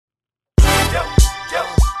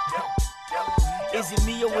Is it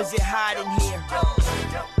me or is it hot in here?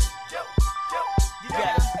 You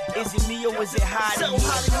got it. Is it me or is it hot in here? So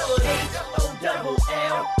Hollywood,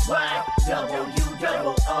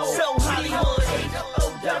 H-O-double-L-Y-W-O-O. So Hollywood,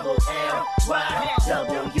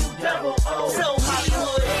 H-O-double-L-Y-W-O-O. So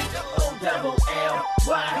Hollywood,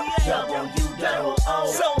 H-O-double-L-Y-W-O-O.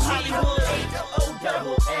 So Hollywood,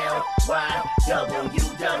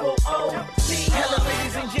 H-O-double-L-Y-W-O-O. Hello,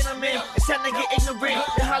 ladies and gentlemen, it's time to get ignorant.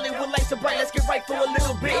 The Hollywood lights are bright, let's get right for a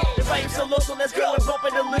little bit. The vibe's so low, so let's go and bump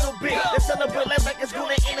it a little bit. Let's celebrate life like it's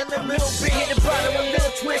gonna end in a little bit. Hit the bottom, a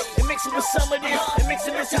little twist, and mix it with some of this. And mix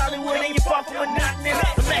it with Hollywood, and you're far from monotonous.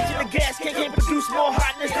 Imagine the gas can produce more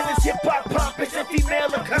hotness than this hip-hop pompous and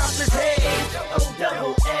female accomplice. Hey,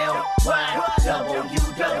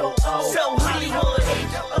 H-O-double-L-Y-W-O-O. So Hollywood,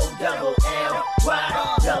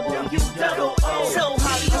 H-O-double-L-Y-W-O-O. So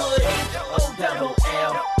Hollywood,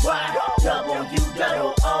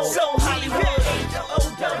 H-O-double-L-Y-W-O-O. So Hollywood,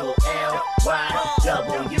 H-O-double-L-Y-W-O-O.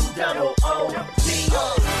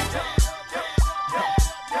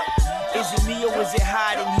 Is it me or is it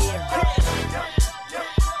hot in here?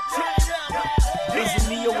 Is it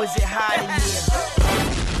me or is it hot in here?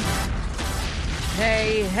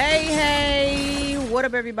 Hey, hey, hey. What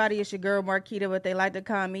up, everybody? It's your girl, Marquita, but they like to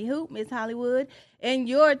call me Hoop, Miss Hollywood. And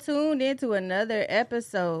you're tuned into another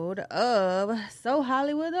episode of So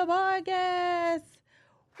Hollywood, the podcast.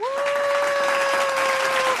 Woo!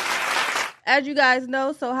 As you guys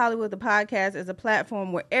know, So Hollywood, the podcast is a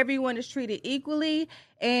platform where everyone is treated equally,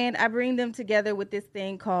 and I bring them together with this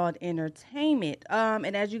thing called entertainment.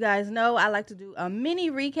 And as you guys know, I like to do a mini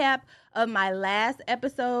recap of my last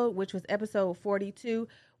episode, which was episode 42.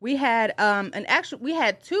 We had we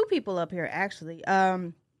had two people up here actually,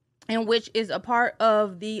 and which is a part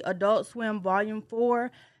of the Adult Swim Volume 4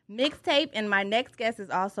 mixtape, and my next guest is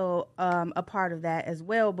also a part of that as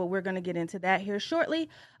well, but we're going to get into that here shortly.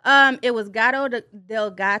 It was Gato del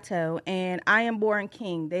Gato and I Am Born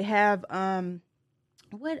King. They have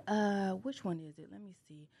which one is it? Let me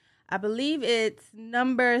see. I believe it's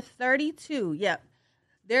number 32. Yep.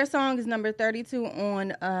 Their song is number 32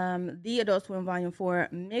 on the Adult Swim Volume 4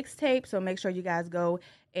 mixtape, so make sure you guys go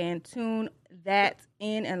and tune that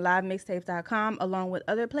in and livemixtapes.com along with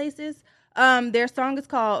other places. Their song is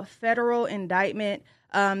called Federal Indictment.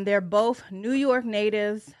 They're both New York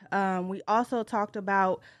natives. We also talked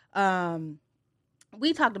about a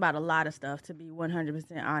lot of stuff, to be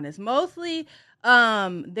 100% honest. Mostly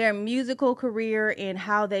their musical career and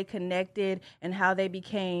how they connected and how they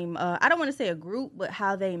became, I don't want to say a group, but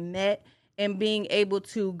how they met and being able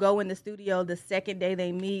to go in the studio the second day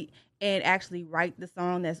they meet and actually write the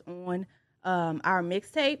song that's on our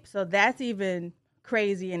mixtape. So that's even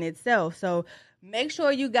crazy in itself. So make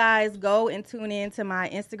sure you guys go and tune in to my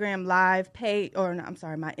Instagram live page,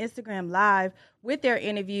 my Instagram live with their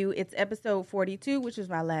interview. It's episode 42, which is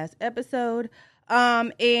my last episode.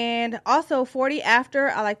 And also 40 after,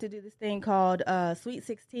 I like to do this thing called Sweet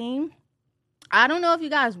 16. I don't know if you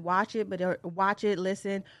guys watch it, but watch it,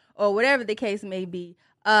 listen, or whatever the case may be.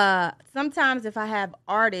 Sometimes if I have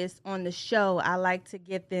artists on the show, I like to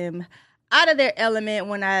get them out of their element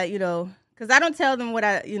when because I don't tell them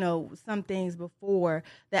some things before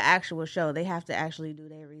the actual show. They have to actually do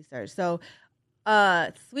their research. So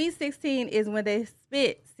Sweet 16 is when they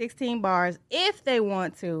spit 16 bars if they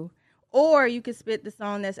want to, or you can spit the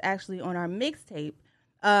song that's actually on our mixtape.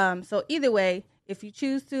 So either way, if you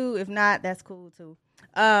choose to, if not, that's cool too.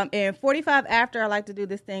 And 45 after, I like to do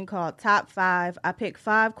this thing called Top 5. I pick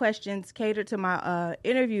 5 questions catered to my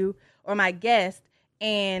interview or my guest,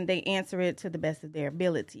 and they answer it to the best of their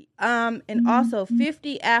ability. And also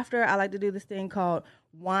 50 after, I like to do this thing called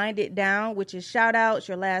Wind It Down, which is shout outs,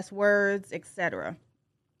 your last words, etc.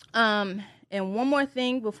 And one more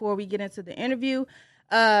thing before we get into the interview,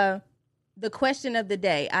 the question of the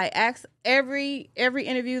day. I ask every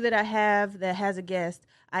interview that I have that has a guest,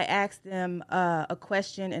 I ask them a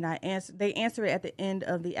question, and they answer it at the end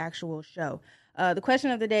of the actual show. The question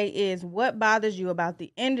of the day is, what bothers you about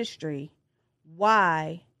the industry?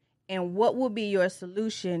 Why, and what will be your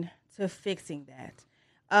solution to fixing that?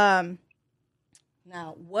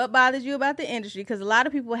 Now, what bothers you about the industry? Because a lot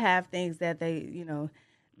of people have things that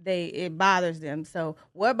it bothers them. So,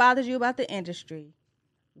 what bothers you about the industry?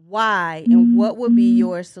 Why, and what would be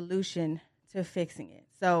your solution to fixing it?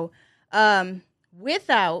 So,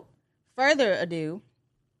 without further ado,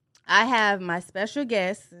 I have my special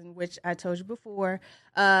guest, in which I told you before.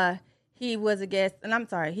 He was a guest,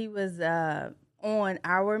 he was on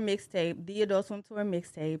our mixtape, the Adult Swim Tour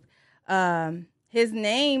mixtape. His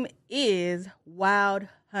name is Wild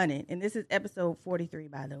Hunted, and this is episode 43,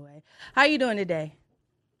 by the way. How are you doing today?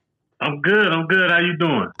 I'm good. I'm good. How you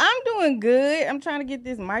doing? I'm doing good. I'm trying to get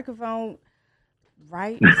this microphone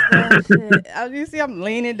right and stuff. Shit. You see, I'm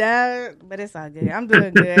leaning down, but it's all good. I'm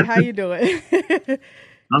doing good. How you doing?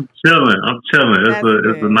 I'm chilling. I'm chilling. It's That's a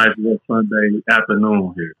good. nice little Sunday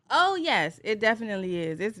afternoon here. Oh yes, it definitely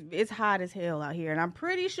is. It's hot as hell out here, and I'm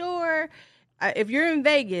pretty sure if you're in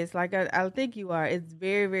Vegas, like I think you are, it's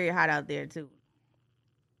very very hot out there too.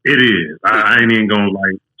 It is. I ain't even gonna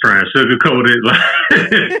like try and sugarcoat it.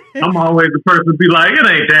 Like I'm always the person to be like, it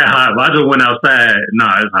ain't that hot. But I just went outside.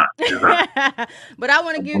 Nah, it's hot. It's hot. But I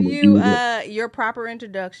want to give I'm gonna you use it. your proper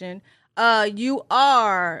introduction.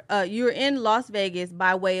 You're in Las Vegas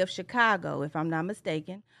by way of Chicago, if I'm not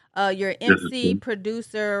mistaken. You're This is MC, cool.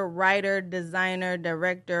 producer, writer, designer,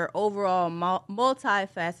 director, overall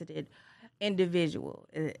multifaceted individual,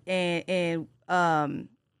 and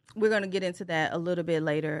we're gonna get into that a little bit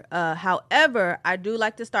later. However, I do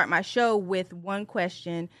like to start my show with one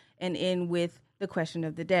question and end with the question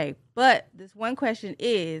of the day. But this one question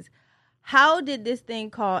is, how did this thing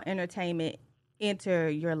called entertainment enter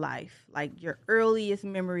your life? Like your earliest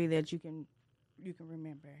memory that you can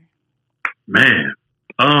remember. Man.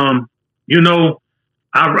 You know,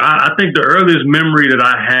 I think the earliest memory that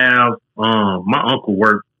I have, my uncle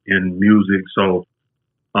worked in music, so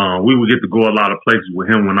we would get to go a lot of places with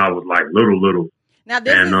him when I was like little. Now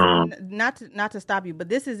this And is not to stop you, but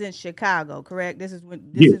this is in Chicago, correct? This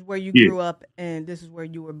yeah, is where you yeah, grew up and this is where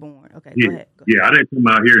you were born. Okay, go yeah, ahead. Go yeah. I didn't come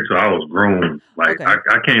out here till I was grown. Like ahead.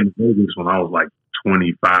 I came to Vegas when I was like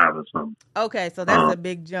 25 or something. Okay, so that's Um, a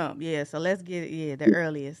big jump. Yeah, so let's get the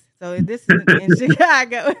earliest. So this is in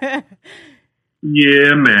Chicago.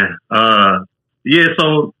 yeah, man. Yeah.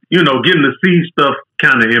 So getting to see stuff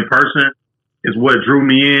kind of in person is what drew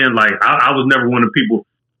me in. Like I was never one of the people.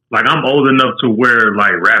 Like I'm old enough to where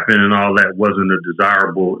like rapping and all that wasn't a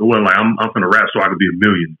desirable. It wasn't like I'm gonna rap so I could be a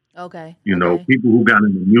million. Okay. Okay. People who got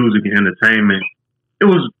into music and entertainment, it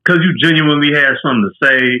was because you genuinely had something to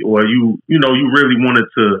say, or you really wanted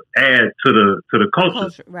to add to the culture.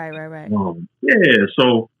 Culture. Right, right, right. Yeah,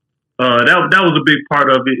 so that was a big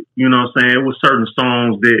part of it. You know what I'm saying? It was certain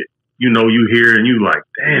songs that you hear and you like,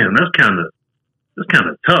 damn, that's kind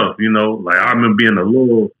of tough. Like I remember being a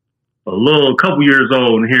little couple years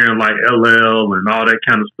old and hearing like LL and all that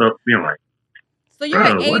kind of stuff, being like, So you're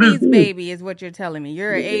an bro, what is 80s this? baby is what you're telling me.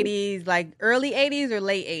 You're an 80s, like early 80s or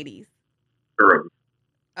late 80s? Girl.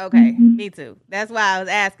 Okay, me too. That's why I was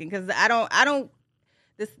asking because I don't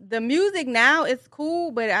the music now is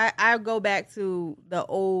cool, but I go back to the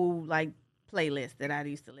old like playlist that I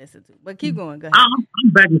used to listen to. But keep going. Go ahead.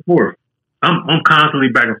 I'm back and forth. I'm constantly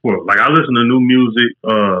back and forth. Like I listen to new music.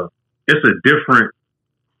 It's a different.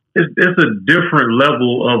 It's a different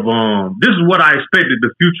level of. This is what I expected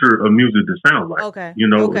the future of music to sound like. Okay.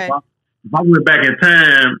 If Okay. I went back in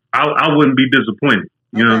time, I wouldn't be disappointed.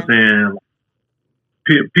 You know what Okay. I'm saying?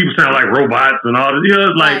 People sound like robots and all this.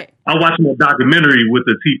 It's like Right. I watched a documentary with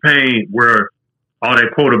the T Pain where all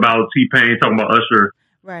that quote about T Pain talking about Usher.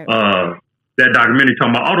 Right. That documentary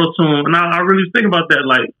talking about auto tune, and I really think about that.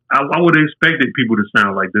 Like I would have expected people to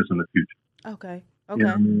sound like this in the future. Okay. You know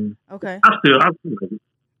what Okay. I mean? Okay. I still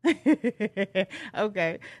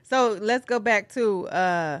Okay. So let's go back to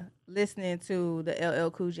listening to the LL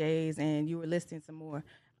Cool J's, and you were listing some more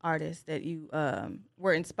artists that you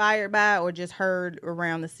were inspired by or just heard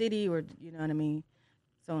around the city, or you know what I mean,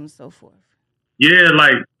 so on and so forth. yeah,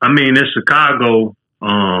 like I mean in Chicago,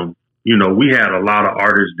 we had a lot of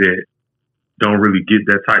artists that don't really get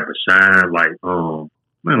that type of shine, like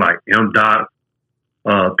like M Dot,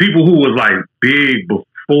 people who was like big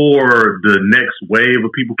before the next wave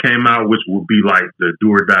of people came out, which would be like the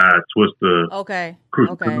Do or Die, Twista, Okay.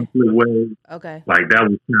 Crucial Okay. Conflict wave. Okay. Like that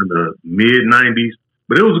was kind of mid '90s,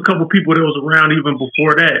 but there was a couple people that was around even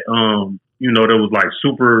before that. There was like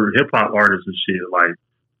super hip hop artists and shit, like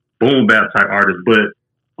boom bap type artists. But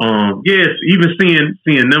yes, even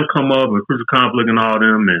seeing them come up and Crucial Conflict and all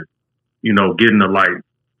them, and getting to like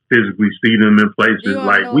physically see them in places Do you want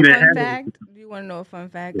to like know we a didn't fun have it. fact? Do you want to know a fun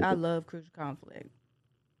fact? I love Crucial Conflict.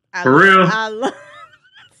 For real, I love.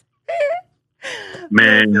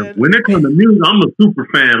 man. Listen. When it comes to music, I'm a super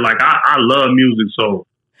fan. Like I love music, so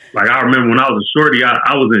like I remember when I was a shorty,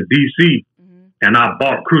 I was in DC. Mhm. And I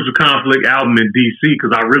bought Crucial Conflict album in DC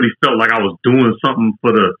because I really felt like I was doing something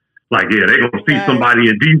for the yeah, they gonna see Right. somebody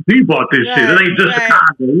in DC bought this shit. It ain't just Right.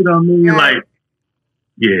 Chicago, you know what I mean? Right. Like,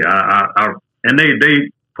 yeah, I and they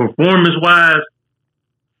performance wise,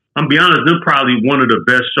 I'm be honest, they're probably one of the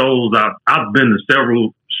best shows I've been to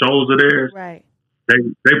several shows of theirs. Right.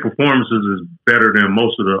 they performances is better than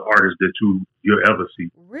most of the artists that you'll ever see.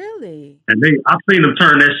 Really? And I've seen them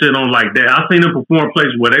turn that shit on like that. I've seen them perform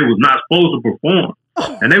places where they was not supposed to perform,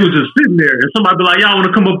 and they was just sitting there, and somebody be like, "Y'all want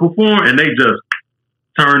to come up and perform?" And they just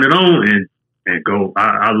turn it on and go.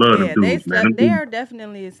 I love them dudes, man. They are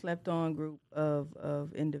definitely a slept on group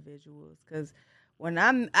of individuals. Because when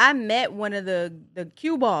I met one of the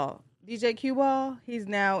Cue Ball, DJ Cue Ball, he's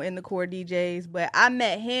now in the Core DJs, but I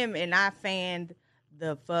met him and I fanned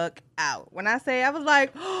the fuck out. When I say, I was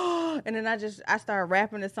like, oh, and then I started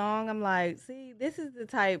rapping the song. I'm like, see, this is the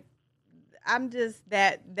type. I'm just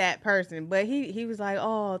that person. But he was like,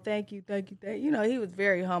 oh, thank you. You know, he was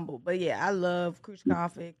very humble. But yeah, I love Crucial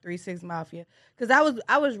Conflict, 3 6 Mafia, because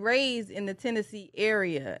I was raised in the Tennessee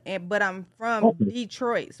area, but I'm from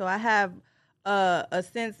Detroit, so I have a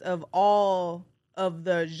sense of all of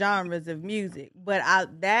the genres of music. But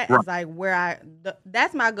is like where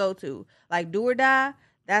that's my go to. Like Do or Die,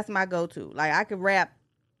 that's my go to. Like I could rap.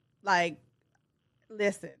 Like,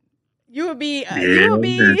 listen. You would be like,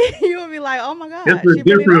 oh my God. It's a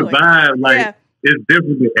different vibe. Like it's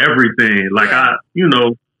different than everything. Like I don't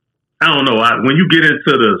know. When you get into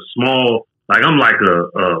the small, like I'm like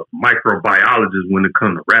a microbiologist when it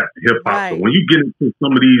comes to rap and hip hop. Right. So when you get into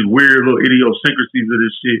some of these weird little idiosyncrasies of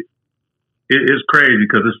this shit, it's crazy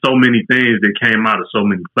because there's so many things that came out of so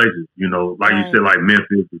many places. You know, like you said, like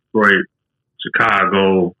Memphis, Detroit,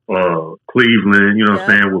 Chicago, Cleveland. You know what I'm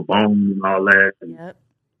saying, with Bone and all that. Yep.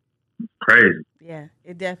 Crazy. Yeah,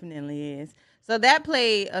 it definitely is. So that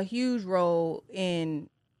played a huge role in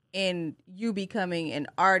you becoming an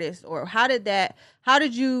artist, or how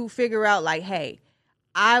did you figure out like, hey,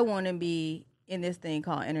 I want to be in this thing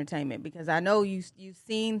called entertainment? Because I know you've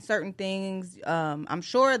seen certain things. I'm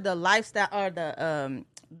sure the lifestyle or not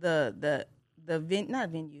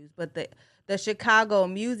venues, but the Chicago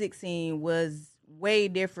music scene was way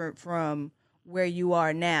different from where you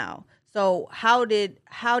are now. So how did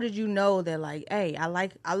you know that, like, hey, I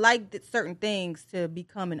like certain things to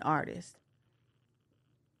become an artist?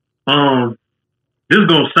 This is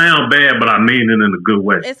gonna sound bad, but I mean it in a good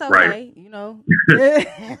way. It's okay, right? You know.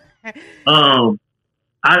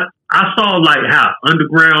 I saw like how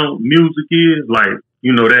underground music is, like,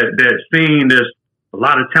 you know, that scene. There's a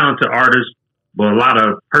lot of talented artists, but a lot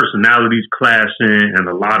of personalities clashing and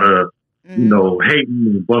a lot of you know, hating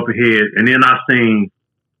and bumping heads. And then I seen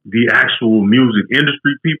the actual music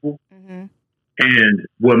industry people. Mm-hmm. And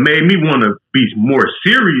what made me want to be more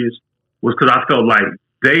serious was because I felt like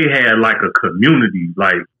they had like a community,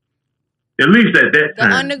 like at least at that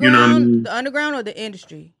time. You know what I mean? The underground or the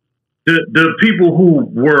industry? The people who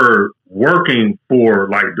were working for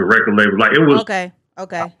like the record label, like it was okay.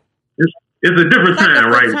 It's a different like time,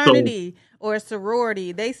 a fraternity, right? So, or a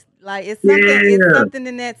sorority. They like it's something. Yeah. It's something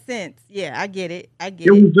in that sense. Yeah, I get it. It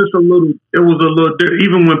was just a little. It was a little.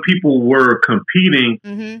 Even when people were competing,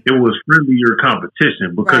 it was friendlier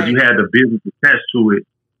competition because you had the business attached to it,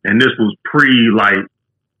 and this was pre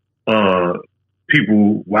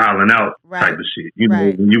people wilding out type of shit. You know,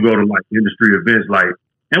 when you go to like industry events, like,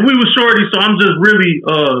 and we were shorty, so I'm just really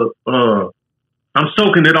I'm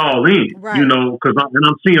soaking it all in, you know, and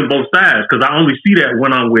I'm seeing both sides because I only see that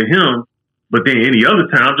when I'm with him. But then any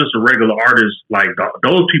other time, I'm just a regular artist. Like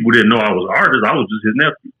those people didn't know I was an artist. I was just his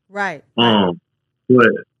nephew. Right.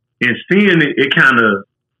 But in seeing it,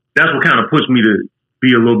 that's what kind of pushed me to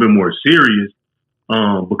be a little bit more serious.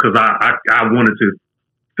 Because I wanted to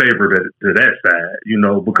favor that side, you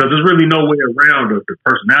know, because there's really no way around the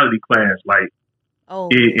personality class. Like,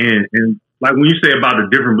 and like when you say about the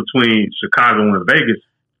difference between Chicago and Vegas,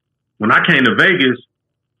 when I came to Vegas,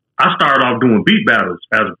 I started off doing beat battles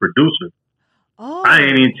as a producer. I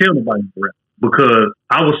ain't even tell nobody rap because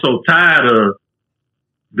I was so tired of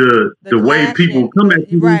the way people come at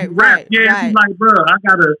you rap. Yeah, it's like, bro, I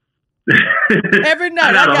gotta every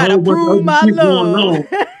night I gotta prove my love.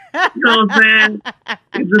 You know what I'm saying?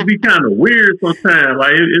 It just be kind of weird sometimes.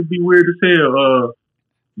 Like it'd be weird as hell.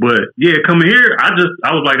 But yeah, coming here, I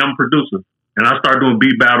was like, I'm a producer. And I started doing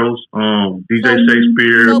beat battles, DJ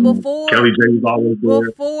Shakespeare, Kelly J was always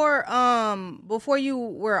there. Before you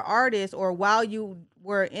were an artist, or while you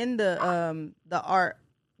were in the art,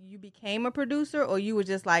 you became a producer, or you were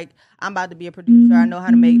just like, I'm about to be a producer, I know how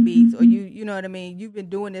to make beats, or you know what I mean? You've been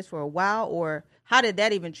doing this for a while, or how did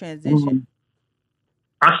that even transition?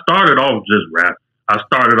 I started off just rap. I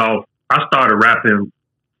started rapping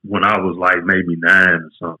when I was like maybe 9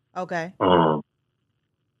 or something. Okay.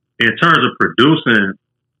 In terms of producing,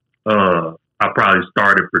 I probably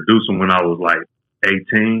started producing when I was like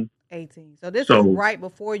 18. 18. So this So is right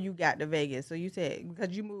before you got to Vegas. So you said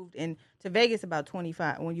because you moved in to Vegas about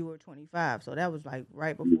 25 when you were 25. So that was like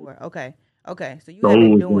right before. Okay. So you so have it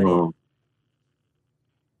been was, doing it.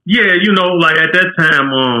 yeah, you know, like at that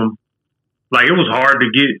time, like it was hard to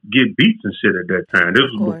get beats and shit at that time. This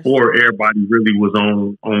Of was course. before everybody really was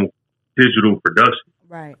on digital production.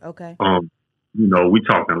 Right. Okay. You know, we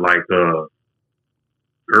talking like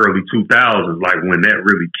early 2000s, like when that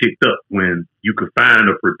really kicked up, when you could find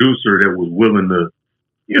a producer that was willing to,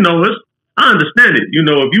 you know, I understand it. You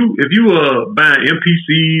know, if you buying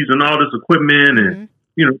MPCs and all this equipment and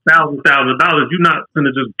you know thousands of dollars, you're not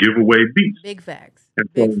gonna just give away beats. Big facts.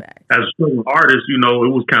 And Big so, facts. as a certain artist, you know, it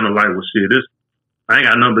was kind of like, well, shit, this I ain't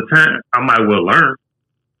got none but time. I might well learn.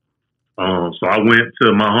 So I went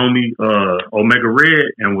to my homie Omega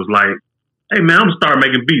Red and was like, "Hey man, I'm gonna start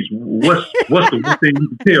making beats. What's the one thing you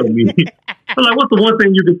can tell me?" I'm like, "What's the one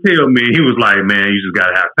thing you can tell me?" He was like, "Man, you just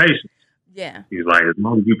gotta have patience." Yeah. He's like, "As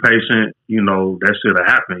long as you patient, you know that should have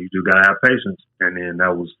happened. You just gotta have patience." And then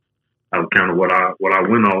that was kind of what I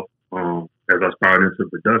went off as I started into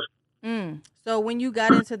production. So when you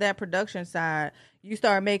got into that production side, you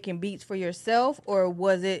started making beats for yourself, or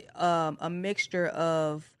was it a mixture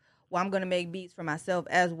of, well, I'm going to make beats for myself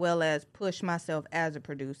as well as push myself as a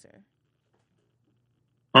producer?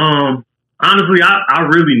 Honestly, I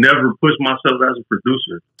really never pushed myself as a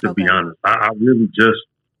producer, to be honest. I really just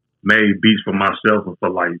made beats for myself and for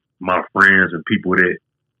like my friends and people that,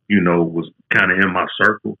 you know, was kind of in my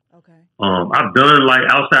circle. Okay. I've done like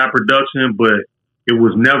outside production, but it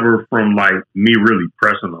was never from like me really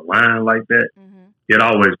pressing a line like that. It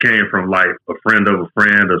always came from like a friend of a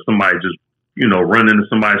friend or somebody just, you know, run into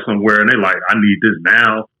somebody somewhere and they like, I need this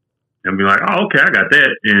now. And be like, oh, okay, I got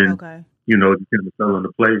that. And, you know, it kind of fell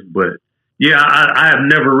into place. But yeah, I have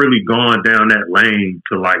never really gone down that lane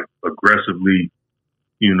to like aggressively,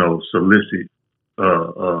 you know, solicit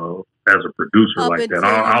as a producer up like that.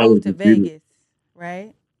 I moved to Vegas,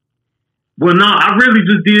 right? Well, no, I really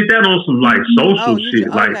just did that on some like social shit.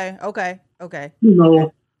 Okay. You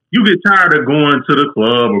know, you get tired of going to the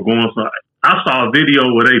club or going. I saw a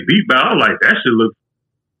video where they beat battle. I was like, that shit look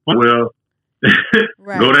well.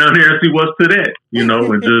 Go down there and see what's to that. You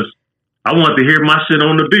know, and just I want to hear my shit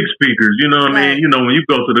on the big speakers. You know what I mean? You know, when you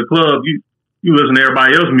go to the club, you listen to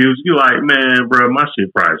everybody else's music. You like, man, bro, my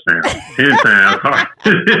shit probably sounds 10 times hard.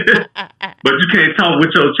 But you can't talk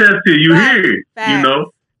with your chest till you hear it. You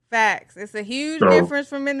know. Facts. It's a huge difference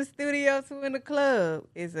from in the studio to in the club.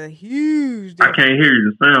 It's a huge difference. I can't hear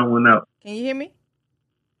you. The sound went out. Can you hear me?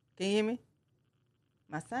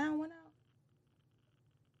 My sound went out.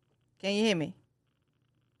 Can you hear me?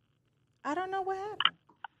 I don't know what happened.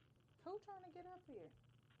 Who's trying to get up here?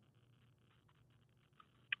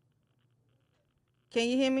 Can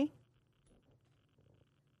you hear me?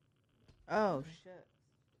 Oh, shit.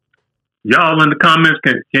 Y'all in the comments,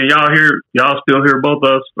 can y'all hear? Y'all still hear both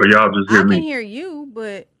of us, or y'all just hear me? I can hear you,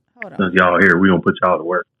 but hold on. Since y'all here, we gonna put y'all to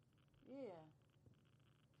work. Yeah.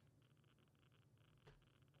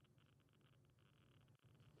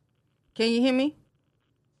 Can you hear me?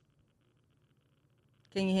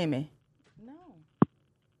 Can you hear me? No.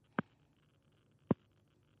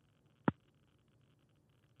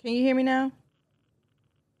 Can you hear me now?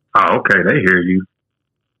 Oh, okay, they hear you.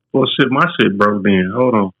 Well, shit, my shit broke then.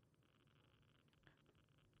 Hold on.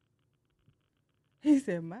 He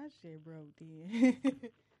said, my shit broke then.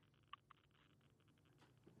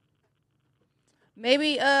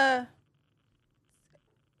 Maybe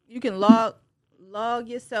you can log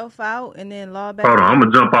yourself out and then log back. Hold on, I'm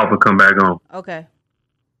gonna jump off and come back on. Okay.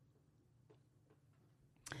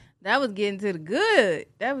 That was getting to the good.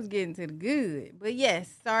 But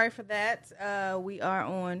yes, sorry for that. We are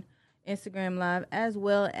on Instagram Live as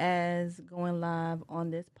well as going live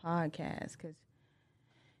on this podcast because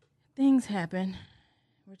things happen.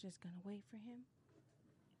 We're just going to wait for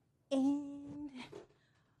him.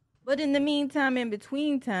 But in the meantime, in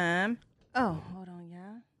between time, hold on,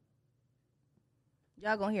 y'all.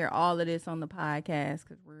 Y'all going to hear all of this on the podcast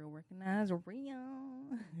because we're recognize real.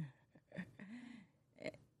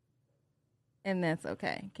 And that's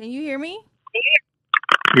okay. Can you hear me?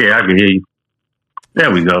 Yeah, I can hear you. There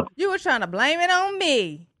we go. You were trying to blame it on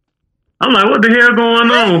me. I'm like, what the hell going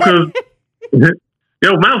on? Because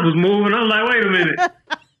your mouth was moving. I'm like, wait a minute.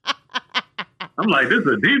 I'm like, this is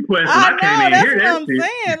a deep question. I can't even hear that shit.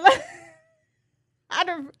 That's what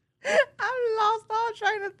I'm saying. I lost all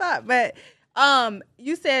train of thought. But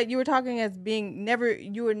you said you were talking as being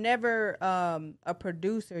you were never a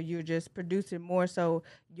producer. You were just producing more so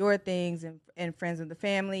your things and friends of the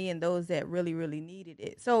family and those that really, really needed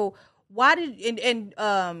it. So why did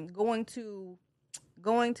going to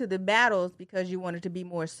going to the battles because you wanted to be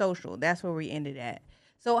more social. That's where we ended at.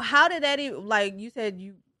 So how did that even, like you said,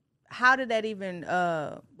 how did that even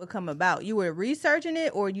become about? You were researching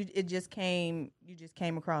it, or you just came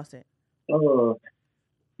across it?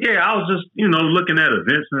 Yeah, I was just, looking at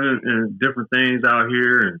events and different things out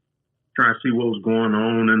here and trying to see what was going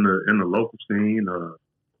on in the local scene.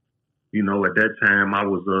 At that time I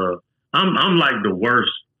was I'm like the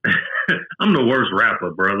worst. I'm the worst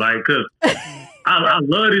rapper, bro. Like, cause I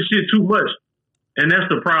love this shit too much, and that's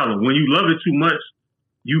the problem. When you love it too much,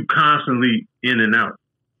 you constantly in and out.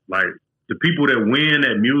 Like, the people that win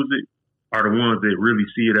at music are the ones that really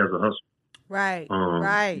see it as a hustle. Right.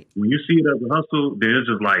 Right. When you see it as a hustle, then it's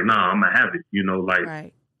just like, nah, I'm gonna have it.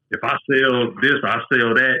 Right. If I sell this, I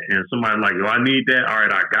sell that, and somebody like, yo, I need that. All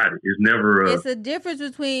right, I got it. It's never. It's a difference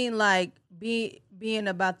between like being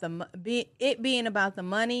about the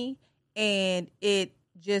money and it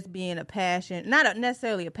just being a passion, not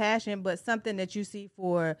necessarily a passion, but something that you see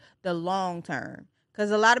for the long term.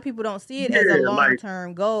 Because a lot of people don't see it as a long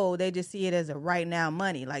term goal; they just see it as a right now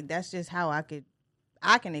money. Like, that's just how I can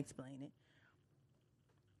explain it.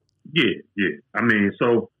 Yeah. I mean,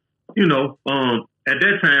 so at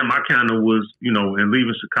that time, I kind of was, in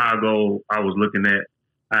leaving Chicago, I was looking at,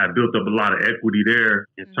 I had built up a lot of equity there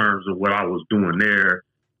in terms of what I was doing there.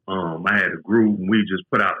 I had a group, and we just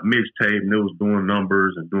put out a mixtape, and it was doing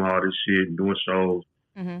numbers and doing all this shit and doing shows.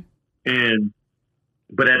 Mm-hmm.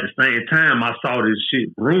 But at the same time, I saw this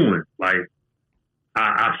shit brewing. Like,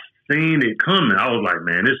 I seen it coming. I was like,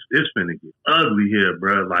 man, it's finna get ugly here,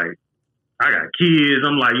 bro. Like, I got kids.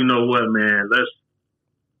 I'm like, you know what, man? Let's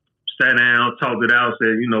sat down, talked it out,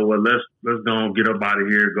 said, you know what, let's go and get up out of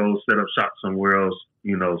here, go set up shop somewhere else,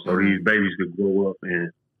 so these babies could grow up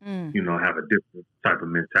and, have a different type of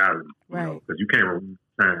mentality, right? Because you can't remember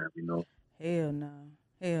time,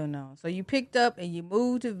 Hell no. So you picked up and you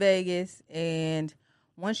moved to Vegas, and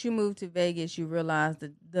once you moved to Vegas, you realized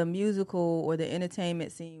that the musical or the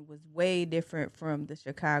entertainment scene was way different from the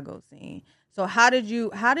Chicago scene. So how did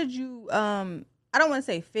you I don't want to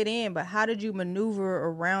say fit in, but how did you maneuver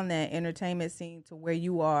around that entertainment scene to where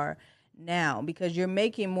you are now? Because you're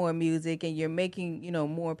making more music and you're making,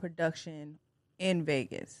 more production in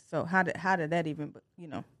Vegas. So how did that even,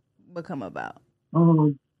 become about?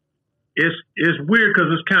 It's weird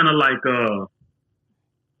because it's kind of like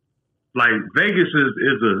Vegas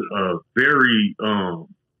is a very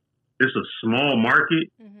it's a small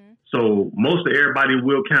market. Mm-hmm. So most of everybody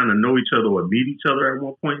will kind of know each other or meet each other at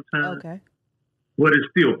one point in time. Okay. But it's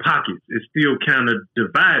still pockets. It's still kind of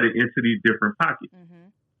divided into these different pockets. Mm-hmm.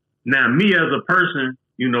 Now, me as a person,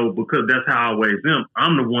 because that's how I always am,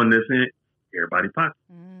 I'm the one that's in everybody's pocket.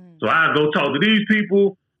 Mm-hmm. So I go talk to these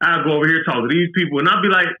people. I go over here talk to these people, and I'll be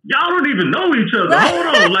like, y'all don't even know each other. Hold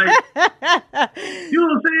on. Like, you know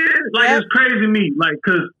what I'm saying? Like, It's crazy to me. Like,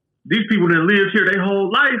 because these people that live here their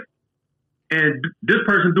whole life, and this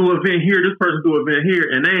person do an event here, this person do an event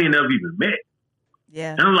here, and they ain't never even met.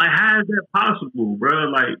 Yeah. And I'm like, how is that possible, bro?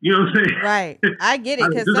 Like, you know what I'm saying? Right. I get it,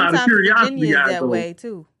 because sometimes Virginia is that way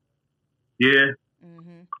too. Yeah.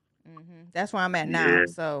 Mm-hmm. That's where I'm at now. Yeah.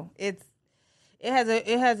 So it has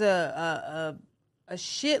a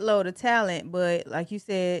shitload of talent, but like you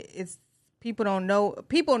said, people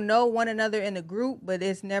know one another in the group, but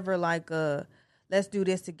it's never like let's do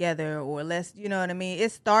this together, or let's, you know what I mean?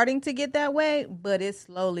 It's starting to get that way, but it's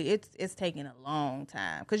taking a long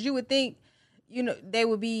time. Because you would think, they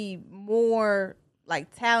would be more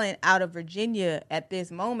like talent out of Virginia at this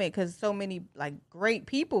moment, because so many like great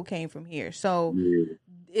people came from here. So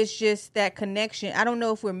it's just that connection. I don't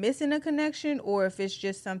know if we're missing a connection or if it's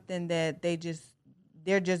just something that they're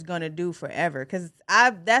just gonna do forever. Because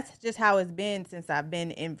that's just how it's been since I've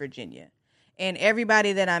been in Virginia, and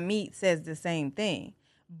everybody that I meet says the same thing.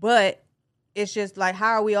 But it's just like,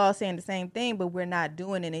 how are we all saying the same thing, but we're not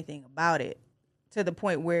doing anything about it to the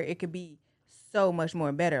point where it could be so much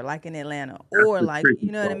more better, like in Atlanta, or like, you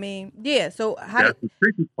know what I mean? Yeah. So that's the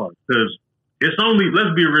tricky part, because it's only,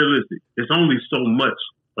 let's be realistic, it's only so much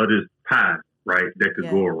of this pie, right, that could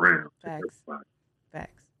go around. Facts.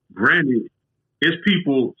 Granted, it's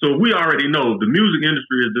people. So we already know the music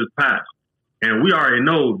industry is this pie, and we already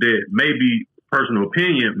know that maybe, personal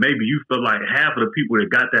opinion, maybe you feel like half of the people that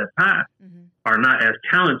got that pie are not as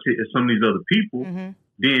talented as some of these other people.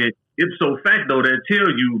 Then it's so fact though that tell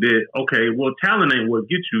you that, okay, well, talent ain't what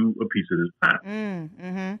gets you a piece of this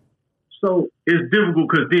pie. So it's difficult,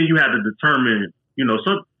 because then you have to determine,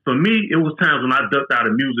 so for me, it was times when I ducked out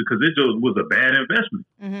of music because it just was a bad investment.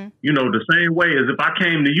 The same way as if I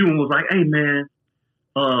came to you and was like, hey man,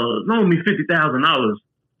 loan me $50,000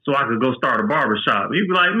 so I could go start a barber shop. He'd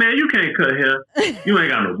be like, man, you can't cut hair. You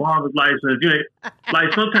ain't got no barber's license. You ain't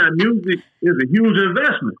like sometimes music is a huge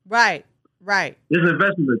investment. Right. It's an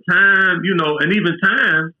investment of time, and even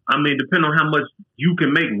time. I mean, depending on how much you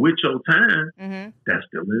can make with your time, that's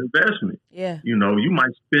still an investment. Yeah. You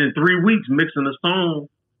might spend 3 weeks mixing a song.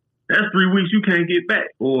 That's 3 weeks you can't get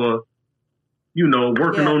back. Or,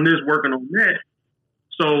 working on this, working on that.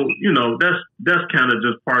 So, that's kind of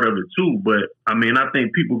just part of it too. But I mean, I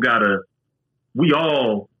think we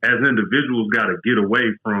all as individuals gotta get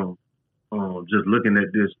away from just looking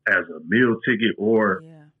at this as a meal ticket or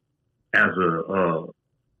as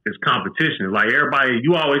it's competition. Like everybody,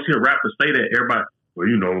 you always hear rappers say that. Everybody,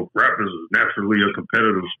 well, rappers is naturally a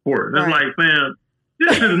competitive sport. And it's like, man,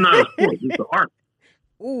 this is not a sport. It's an art.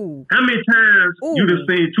 Ooh. How many times you just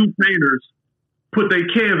seen two painters put their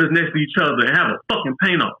canvas next to each other and have a fucking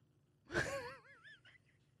paint off?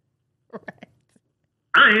 Right.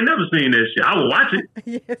 I ain't never seen that shit. I would watch it.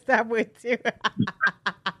 Yes, I would too.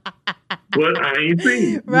 But I ain't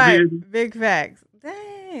seen it. Right. Big facts.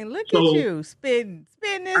 Dang, look at you spitting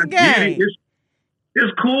this game.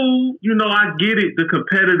 It's cool. I get it. The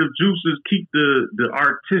competitive juices keep the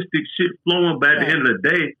artistic shit flowing, but at the end of the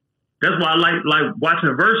day, that's why I like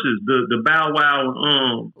watching verses, the Bow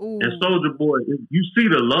Wow and Soulja Boy. You see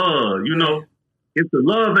the love, If the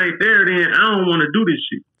love ain't there, then I don't want to do this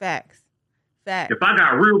shit. Facts. If I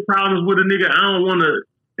got real problems with a nigga, I don't want to.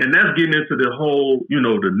 And that's getting into the whole,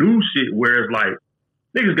 the new shit where it's like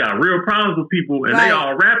niggas got real problems with people and they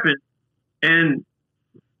all rapping, and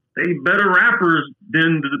they better rappers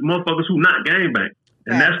than the motherfuckers who not gangbang.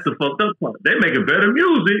 And that's the fucked up part. They making better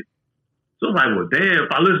music. So it's like, well, damn,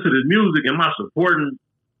 if I listen to this music, am I supporting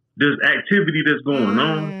this activity that's going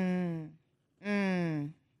on?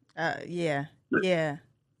 Yeah.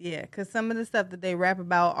 Because some of the stuff that they rap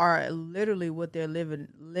about are literally what they're living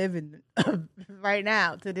right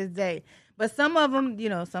now to this day. But some of them,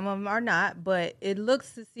 some of them are not. But it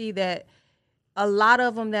looks to see that a lot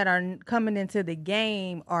of them that are coming into the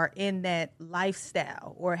game are in that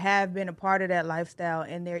lifestyle or have been a part of that lifestyle,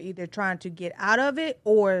 and they're either trying to get out of it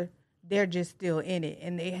or they're just still in it,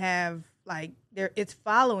 and they have it's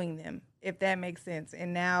following them, if that makes sense.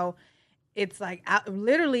 And now it's like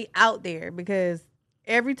literally out there, because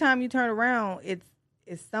every time you turn around, it's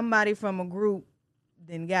somebody from a group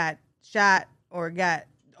then got shot or got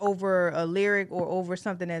over a lyric or over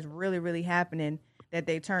something that's really, really happening that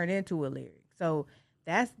they turned into a lyric. So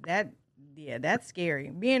that's scary.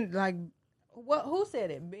 Being like, who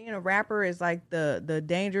said it? Being a rapper is like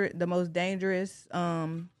the most dangerous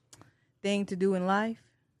thing to do in life.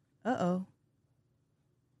 Uh-oh.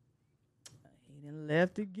 He done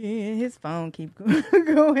left again. His phone keep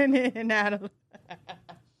going in and out of.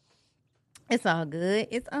 It's all good.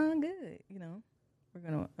 It's all good. We're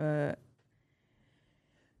gonna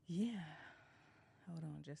hold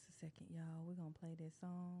on just a second, y'all. We're gonna play this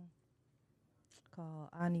song called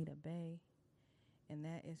I Need a Bae, and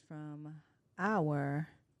that is from our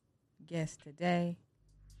guest today.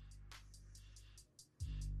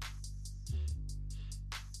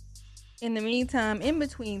 In the meantime, in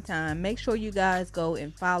between time, make sure you guys go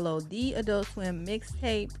and follow the Adult Swim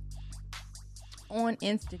Mixtape on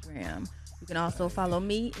Instagram. You can also follow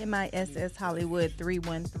me, MISS Hollywood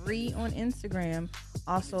 313 on Instagram.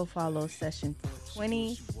 Also follow Session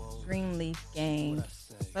 420, Greenleaf Gang,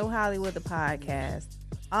 So Hollywood the podcast.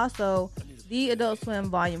 Also, the Adult Swim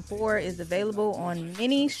Volume 4 is available on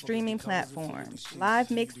many streaming platforms: Live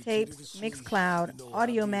Mixtapes, Mixcloud,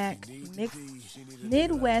 Audiomack,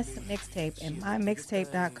 Midwest Mixtape, and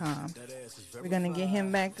MyMixtape.com. We're going to get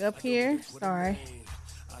him back up here. Sorry.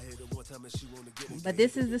 But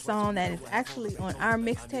this is the song that is actually on our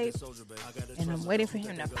mixtape, and I'm waiting for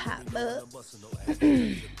him to pop up. There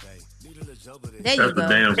you go. The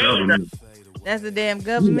damn government. That's the damn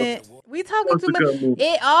government. We talking too much.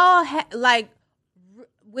 It all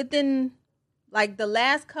within the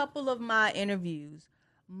last couple of my interviews,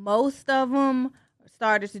 most of them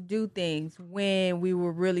started to do things when we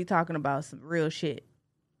were really talking about some real shit.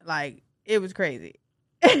 Like, it was crazy.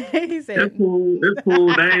 He said, "It's cool. It's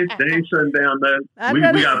cool. They ain't shutting down nothing. We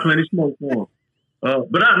got plenty of smoke for them."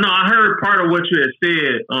 But I heard part of what you had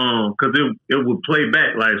said, because it would play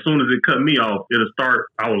back. Like, as soon as it cut me off, it'll start.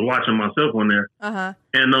 I was watching myself on there,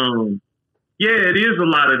 and it is a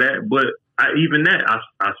lot of that. But I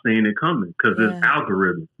seen it coming because it's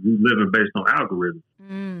algorithm. We living based on algorithm.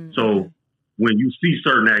 So when you see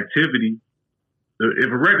certain activity,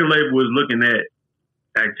 if a record label is looking at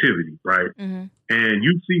activity, right, and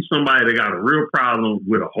you see somebody that got a real problem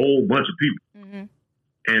with a whole bunch of people,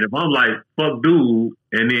 And if I'm like, fuck dude,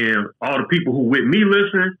 and then all the people who with me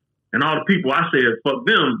listen, and all the people I said, fuck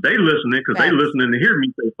them, they listening because they listening to hear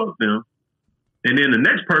me say fuck them. And then the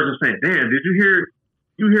next person saying, damn, did you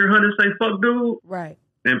hear Hunter say fuck dude? Right.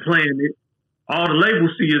 And playing it, all the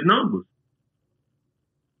labels see his numbers.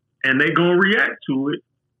 And they gonna react to it.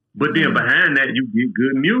 But then behind that, you get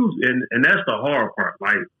good music. And that's the hard part.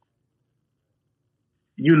 Like,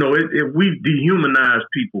 you know, if we dehumanize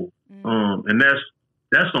people, and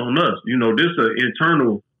that's on us. You know, this is an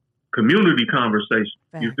internal community conversation.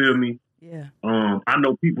 Facts. You feel me? Yeah. I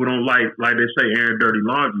know people don't like they say, airing dirty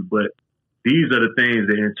laundry, but these are the things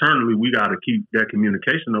that internally we got to keep that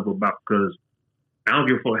communication up about, because I don't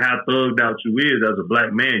give a fuck how thugged out you is as a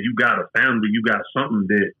black man. You got a family, you got something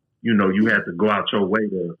that, you know, you have to go out your way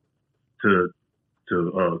to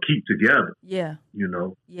keep together. Yeah. You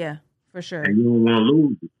know? Yeah, for sure. And you don't want to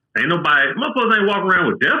lose it. Ain't nobody, motherfuckers ain't walking around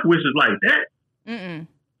with death wishes like that. Mm-mm.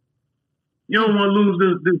 You don't want to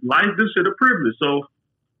lose this life, this shit a privilege. So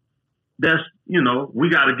that's, you know, we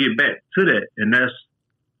got to get back to that. And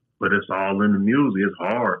but it's all in the music. It's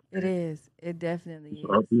hard. It is. It definitely is.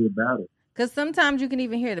 Uphill battle. Because sometimes you can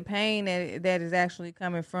even hear the pain that is actually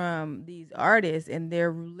coming from these artists, and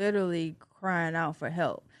they're literally crying out for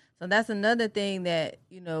help. So that's another thing that,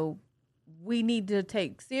 you know, we need to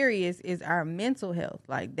take serious is our mental health.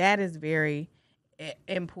 Like, that is very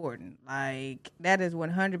important. Like, that is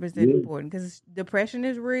 100% important, because depression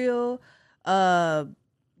is real.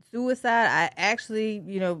 Suicide, I actually,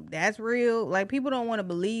 you know, that's real. Like, people don't want to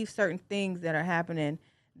believe certain things that are happening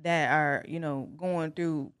that are, you know, going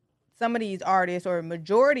through some of these artists, or a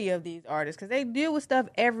majority of these artists, because they deal with stuff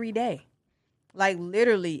every day, like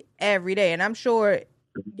literally every day. And I'm sure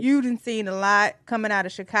you done seen a lot coming out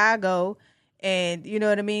of Chicago, and you know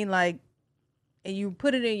what I mean? Like, and you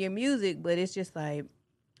put it in your music, but it's just like,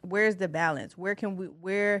 where's the balance?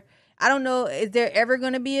 I don't know. Is there ever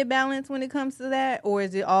going to be a balance when it comes to that? Or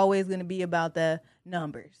is it always going to be about the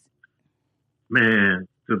numbers? Man,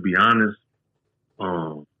 to be honest,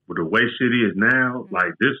 with the way shit is now,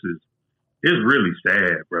 like, it's really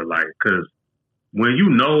sad, bro. Like, cause when you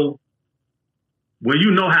know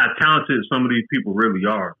how talented some of these people really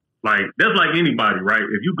are, like, that's like anybody, right?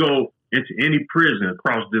 If you go into any prison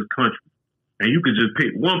across this country and you could just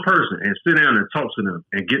pick one person and sit down and talk to them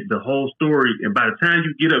and get the whole story, and by the time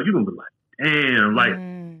you get up, you're gonna be like, damn, like,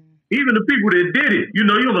 even the people that did it, you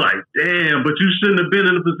know, you're gonna be like, damn, but you shouldn't have been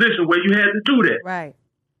in a position where you had to do that. Right.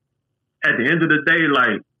 At the end of the day,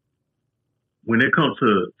 like, when it comes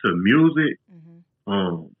to music,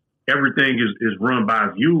 everything is run by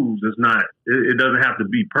views. It's not. It doesn't have to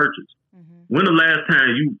be purchased. When the last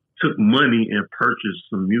time you took money and purchased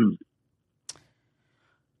some music?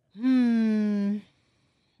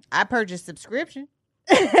 I purchased subscription,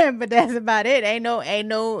 but that's about it. Ain't no.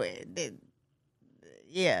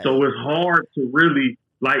 Yeah. So it's hard to really,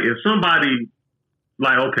 like, if somebody,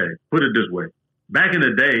 like, okay, put it this way. Back in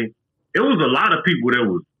the day, it was a lot of people that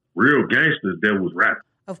was real gangsters that was rapping.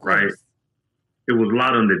 Of course. Right? It was a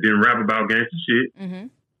lot of them that didn't rap about gangster shit. And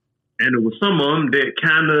there was some of them that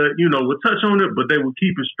kind of, you know, would touch on it, but they would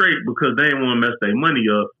keep it straight because they didn't want to mess their money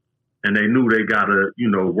up, and they knew they got to, you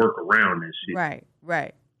know, work around that shit.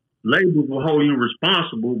 Right. Labels will hold you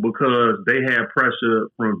responsible because they had pressure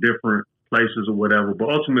from different places or whatever, but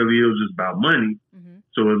ultimately it was just about money.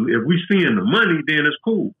 So if we seeing the money, then it's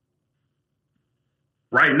cool.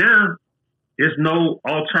 Right now, it's no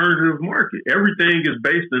alternative market. Everything is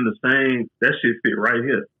based in the same. That shit fit right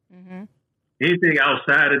here. Anything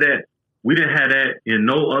outside of that, we didn't have that in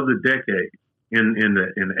no other decade. In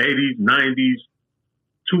the 80s, 90s,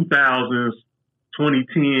 2000s,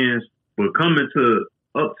 2010s, but coming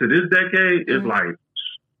up to this decade, it's like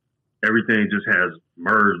everything just has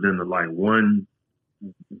merged into like one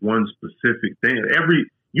specific thing.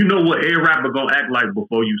 You know what every rapper gonna act like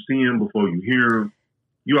before you see him, before you hear him.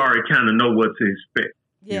 You already kind of know what to expect.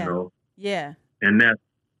 Yeah. You know. Yeah. And that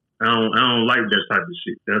I don't like that type of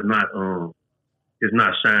shit. That's not it's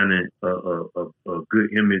not shining a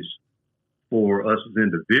good image for us as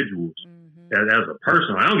individuals. As a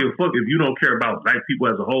person, I don't give a fuck if you don't care about black people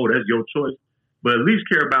as a whole. That's your choice. But at least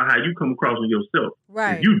care about how you come across with yourself.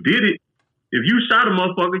 Right. If you did it, if you shot a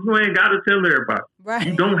motherfucker, you ain't got to tell everybody. Right.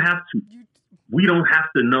 You don't have to. We don't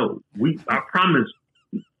have to know. I promise.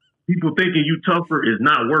 People thinking you tougher is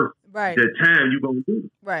not worth the time you gonna do.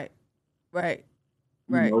 Right.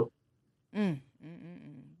 You know?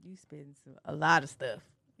 You spitting a lot of stuff.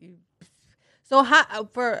 So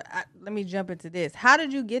let me jump into this. How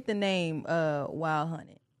did you get the name Wild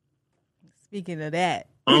Hunted? Speaking of that,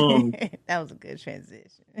 that was a good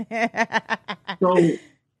transition.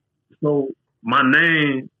 so my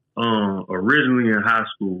name originally in high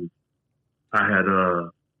school, I had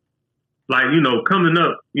like, you know, coming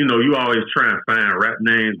up, you know, you always try and find rap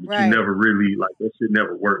names, but Right. you never really, like, that shit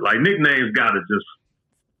never worked. Like, nicknames gotta just,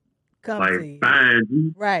 Come to like, you. find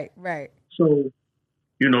you. Right, right. So,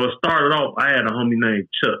 you know, it started off, I had a homie named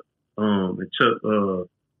Chuck. And Chuck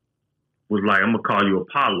was like, I'm gonna call you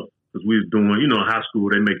Apollo. Because we was doing, you know, in high school,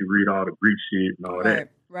 they make you read all the Greek shit and all that. Right,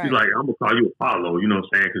 right. He's like, I'm gonna call you Apollo, you know what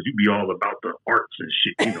I'm saying? Because you be all about the arts and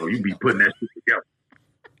shit, you know, you be putting that shit together.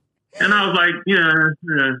 And I was like, yeah,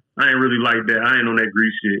 I ain't really like that. I ain't on that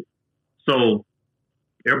Greek shit. So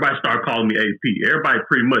everybody started calling me AP. Everybody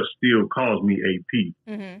pretty much still calls me AP,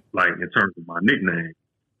 Mm-hmm. like in terms of my nickname.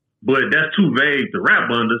 But that's too vague to rap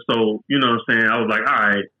under. So, you know what I'm saying? I was like, all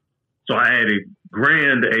right. So I added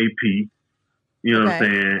Grand AP, you know what I'm Okay,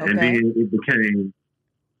 saying? And okay. then it became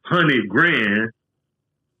 100 Grand.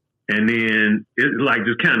 And then it like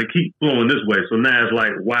just kind of keep flowing this way. So now it's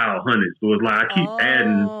like Wild Hundred. So it's like I keep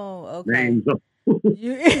adding okay. names up.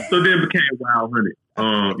 You- So then it became Wild Hundred.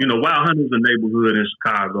 You know, Wild Hundred is a neighborhood in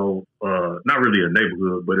Chicago. Not really a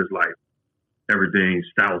neighborhood, but it's like everything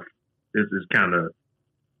south. It's kind of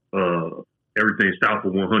everything south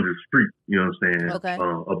of 100th Street. You know what I'm saying? Okay.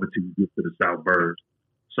 Up until you get to the South Burbs.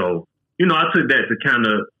 So, you know, I took that to kind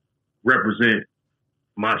of represent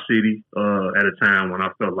my city at a time when I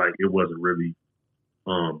felt like it wasn't really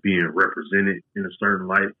being represented in a certain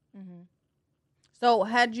light. Mhm. So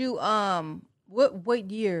had you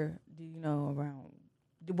what year do you know around?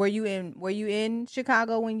 Were you in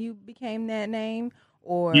Chicago when you became that name?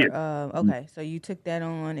 Or Yeah. okay, so you took that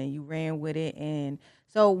on and you ran with it. And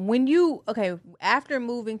so when you after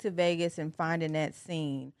moving to Vegas and finding that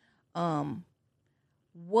scene,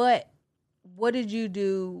 what did you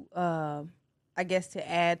do I guess to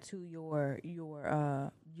add to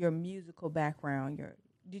your musical background?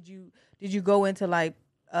 Did you go into like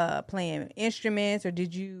playing instruments, or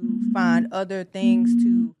did you find other things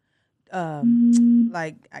to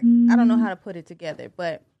like I don't know how to put it together,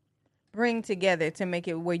 but bring together to make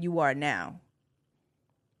it where you are now?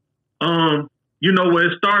 You know, when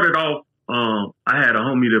it started off, I had a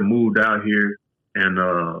homie that moved out here, and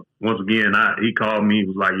once again, he called me. He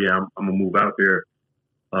was like, "Yeah, I'm gonna move out there,"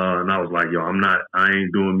 and I was like, "Yo, I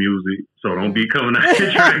ain't doing music, so don't be coming out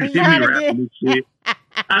here trying to get me rapping this shit."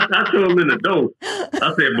 I told him in the door.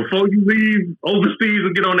 I said, "Before you leave overseas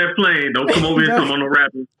and get on that plane, don't come over here and come on no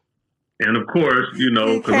rapping." And of course, you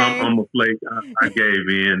know, because I'm a flake, I gave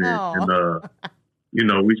in, and you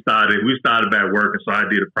know, we started back working. So I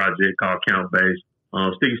did a project called Count Bass.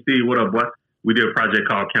 Sticky Steve, what up, boy? We did a project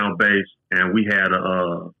called Count Bass, and we had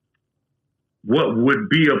what would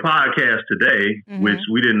be a podcast today, Mhm. which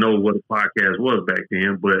we didn't know what a podcast was back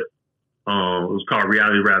then, but it was called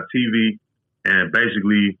Reality Rap TV. And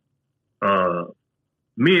basically,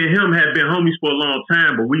 me and him had been homies for a long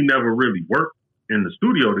time, but we never really worked in the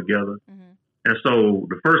studio together. Mhm. And so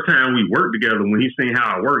the first time we worked together, when he seen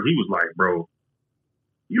how I work, he was like, "Bro,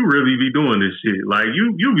 you really be doing this shit. Like,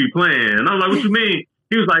 you be playing." And I'm like, "What you mean?"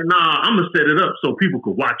 He was like, "Nah, I'm going to set it up so people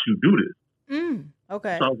could watch you do this."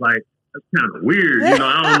 Okay. So I was like, that's kind of weird. You know,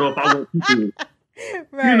 I don't know if I want people,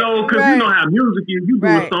 Right, you know, because right, you know how music is. You do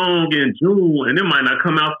Right. a song in June and it might not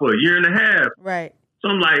come out for a year and a half. right. So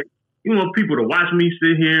I'm like, you want people to watch me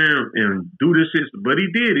sit here and do this shit. But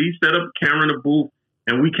he did. He set up a camera in the booth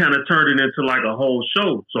and we kind of turned it into like a whole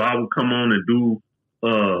show. So I would come on and do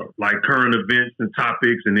like current events and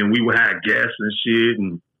topics, and then we would have guests and shit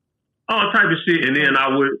and all type of shit. And then I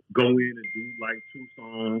would go in and do like 2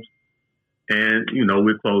 songs, and you know,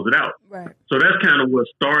 we'd close it out. Right. So that's kind of what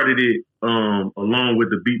started it, along with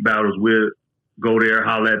the beat battles. With go there,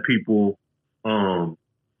 holler at people.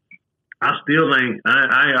 I still ain't.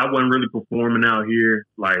 I wasn't really performing out here.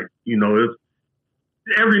 Like, you know, it's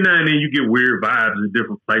every now and then you get weird vibes in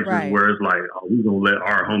different places Right. where it's like, oh, we gonna let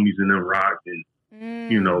our homies in them rock and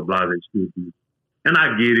you know, blah blah blah. And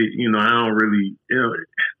I get it. You know, I don't really. You know,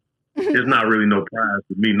 it's not really no prize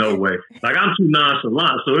for me, no way. Like, I'm too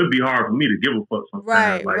nonchalant, so it'd be hard for me to give a fuck sometimes.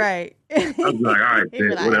 Right, like, right. I'm like, all right, He be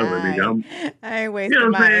like, whatever, "All nigga. right, I ain't wasting You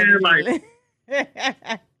know what my I'm saying?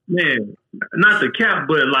 energy." Man, not the cap,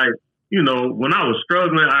 but like, you know, when I was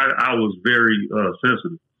struggling, I was very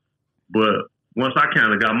sensitive. But once I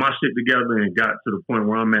kind of got my shit together and got to the point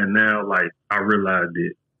where I'm at now, like, I realized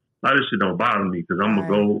that this shit don't bother me because I'm going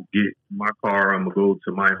to go get my car, I'm going to go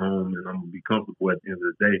to my home, and I'm going to be comfortable at the end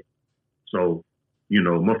of the day. So, you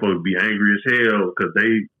know, motherfuckers be angry as hell because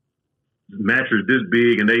they mattress this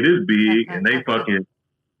big and they this big and they fucking,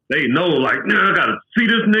 they know, like, nah, I got to see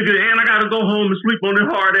this nigga and I got to go home and sleep on this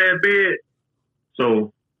hard ass bed.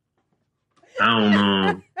 So, I don't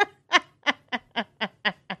know.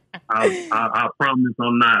 I promise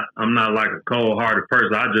I'm not like a cold hearted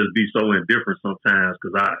person. I just be so indifferent sometimes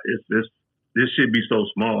because this shit be so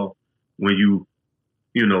small when you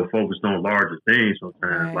know focused on larger things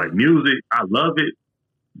sometimes. Right. Like music, I love it,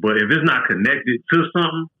 but if it's not connected to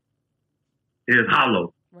something, it's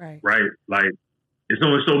hollow, Right. right? Like it's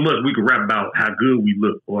only so much we can rap about how good we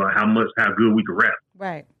look or how good we can rap.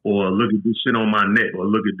 Right. Or look at this shit on my neck, or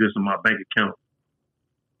look at this on my bank account.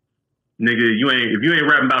 Nigga, if you ain't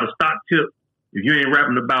rapping about a stock tip, if you ain't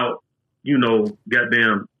rapping about, you know,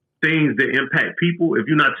 goddamn things that impact people, if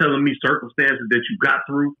you're not telling me circumstances that you got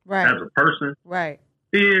through Right. as a person, Right.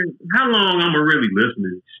 then how long I'ma really listen to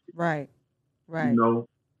this shit? Right. Right. You know?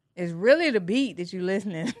 It's really the beat that you're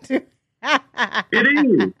listening to. It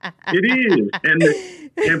is.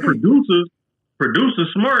 And producers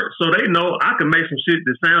smart, so they know I can make some shit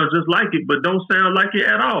that sounds just like it, but don't sound like it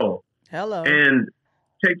at all. Hello. And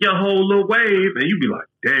take your whole little wave, and you be like,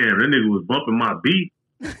 damn, that nigga was bumping my beat,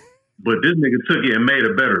 but this nigga took it and made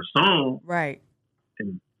a better song. Right.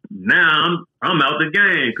 And now I'm out the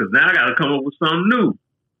game because now I got to come up with something new.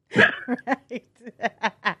 Right.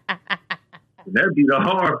 That'd be the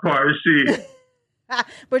hard part of shit.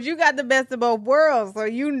 But you got the best of both worlds, so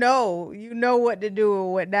you know what to do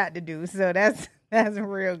and what not to do. So that's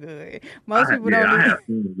real good. Most people don't. I have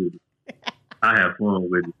fun with it. I have fun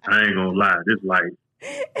with it. I ain't gonna lie. It's like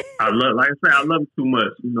I love it too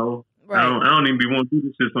much. You know, Right. I don't even be want to do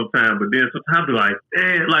this shit sometimes. But then sometimes I be like,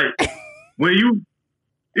 damn, like when you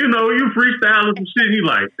freestyling some shit, you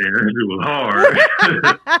like, damn, that shit was hard.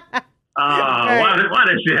 Why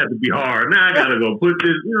that shit have to be hard? Now I gotta go put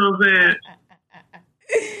this. You know what I'm saying?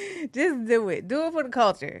 Just do it. Do it for the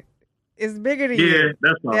culture. It's bigger than Yeah, you.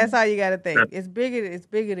 that's how you got to think. That's- It's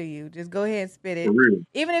bigger than you. Just go ahead and spit it. For real.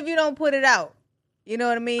 Even if you don't put it out, you know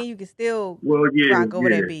what I mean? You can still rock over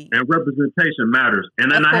that beat. And representation matters.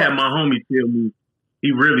 And then Of I had course. my homie tell me,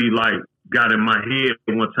 he really like got in my head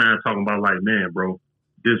one time talking about like, man, bro,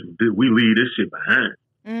 we leave this shit behind.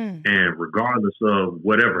 And regardless of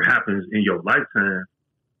whatever happens in your lifetime,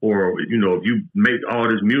 or you know, if you make all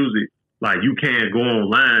this music, like you can't go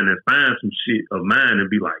online and find some shit of mine and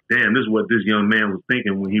be like, damn, this is what this young man was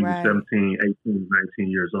thinking when he was Right. 17, 18,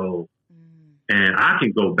 19 years old. And I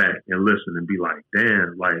can go back and listen and be like,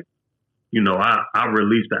 damn, like, you know, I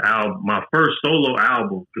released the album, my first solo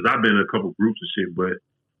album, because I've been in a couple groups and shit, but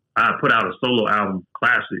I put out a solo album,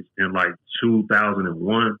 Classics, in like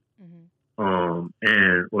 2001, or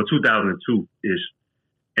 2002-ish.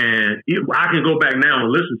 And I can go back now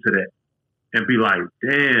and listen to that and be like,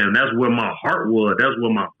 damn, that's where my heart was. That's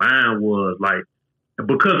where my mind was. Like,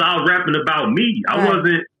 because I was rapping about me. I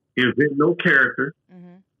wasn't inventing no character.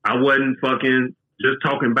 I wasn't fucking just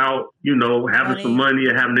talking about, you know, having some money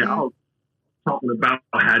and having it all. Talking about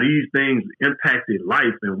how these things impacted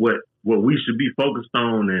life and what we should be focused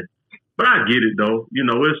on. But I get it though. You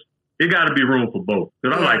know, it got to be room for both.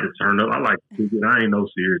 Because I like to turn up. I like to get. I ain't no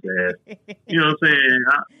serious ass. You know what I'm saying?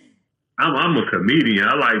 I'm a comedian.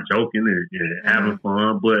 I like joking and having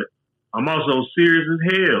fun, but I'm also serious as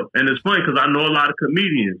hell. And it's funny because I know a lot of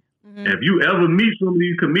comedians. And if you ever meet some of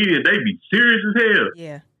these comedians, they be serious as hell.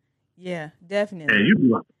 Yeah, definitely. And you be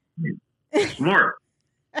like, smart.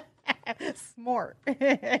 Smart. That's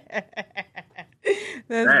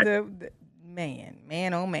the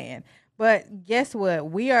man, oh man. But guess what?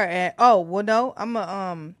 We are at. Oh well, no. I'm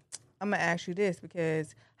gonna ask you this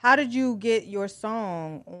because how did you get your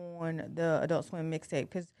song on the Adult Swim mixtape?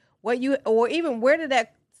 Because where did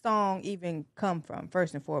that song even come from?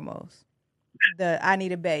 First and foremost, the I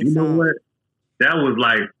Need a Bass. You know song. what? That was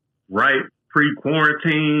like right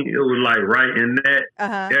pre-quarantine. It was like right in that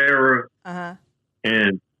era.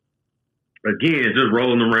 And again, just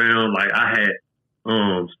rolling around. Like I had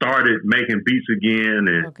started making beats again,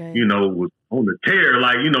 and you know was on the tear.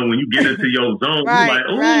 Like you know when you get into your zone, you're like,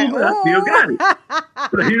 oh, I still got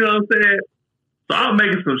it. You know what I'm saying? So I was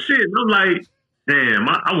making some shit, and I'm like, damn,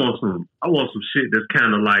 I want some shit that's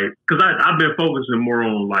kind of like, because I've been focusing more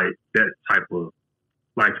on like that type of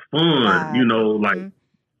like fun, you know, like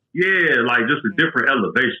like just a different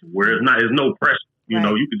elevation where it's no pressure. You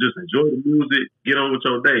know, you can just enjoy the music, get on with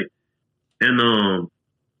your day. And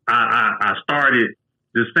I started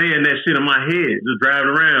just saying that shit in my head, just driving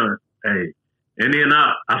around. Hey, and then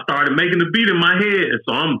I started making the beat in my head, and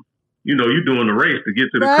so I'm, you know, you doing the race to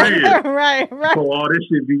get to the crib. Right. So all this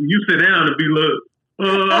shit, you sit down and be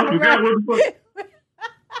I forgot what the fuck.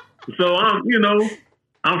 So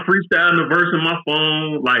I'm freestyling the verse in my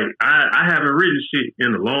phone. Like I haven't written shit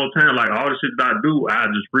in a long time. Like all the shit that I do, I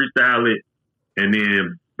just freestyle it, and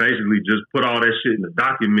then basically just put all that shit in the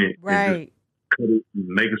document and just cut it and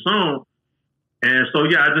make a song. And so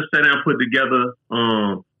yeah, I just sat down, put together.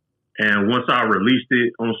 And once I released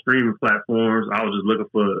it on streaming platforms, I was just looking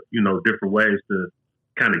for different ways to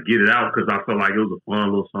kind of get it out because I felt like it was a fun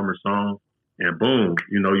little summer song. And boom,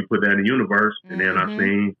 you put that in the universe. And then I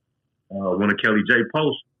seen one of Kelly J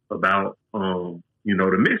posts about the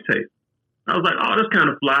mixtape. I was like, oh, that's kind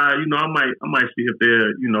of fly. I might see if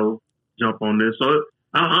they're jump on this. So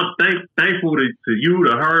I'm thankful to you,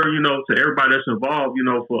 to her, to everybody that's involved,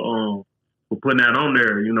 for putting that on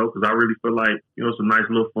there, because I really feel like it's a nice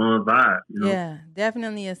little fun vibe. Yeah,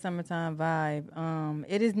 definitely a summertime vibe.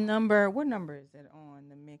 It is what number is it on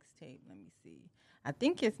the mixtape? Let me see. I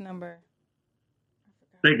think it's number.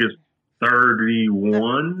 I think it's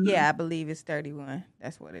 31. Yeah, I believe it's 31.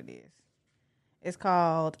 That's what it is. It's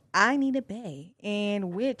called I Need a Bay,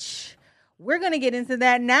 in which we're going to get into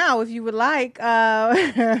that now if you would like.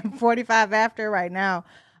 45 after right now.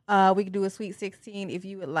 We could do a Sweet 16 if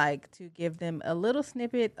you would like to give them a little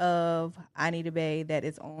snippet of I Need a Bay that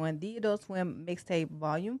is on the Adult Swim Mixtape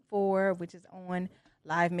Volume 4, which is on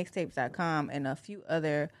livemixtapes.com and a few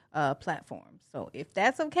other platforms. So if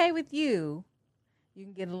that's okay with you, you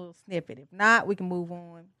can get a little snippet. If not, we can move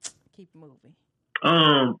on. Keep moving.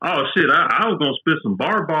 Oh shit! I was gonna spit some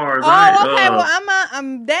bars. Oh, okay. Well,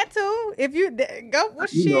 I'm that too. If you go, well,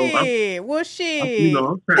 shit.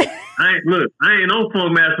 I'm trying. I ain't on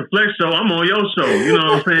Funk Master Flex show. I'm on your show. You know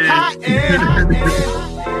what I'm saying?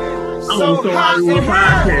 I'm on So Hollywood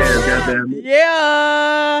podcast. Goddamn it.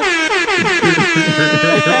 Yeah.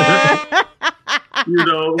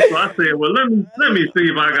 So I said, well, let me see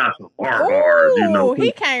if I got some bars.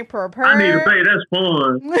 He can't prepare. I Need a Bay. That's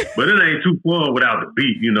fun, but it ain't too fun without the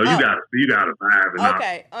beat. You gotta vibe.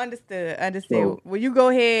 Okay, understood. So, well, you go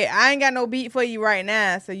ahead. I ain't got no beat for you right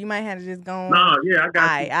now, so you might have to just go on. No, yeah, I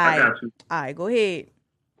got you. All right, go ahead.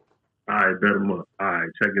 All right, bet 'em up. All right,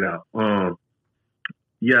 check it out.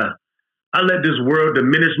 Yeah, I let this world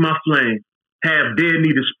diminish my flame. Half dead,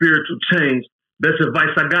 need a spiritual change. Best advice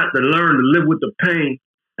I got to learn to live with the pain.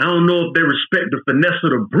 I don't know if they respect the finesse of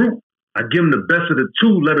the brute. I give them the best of the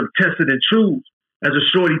two, let them test it and choose. As a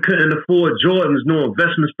shorty couldn't afford Jordans, no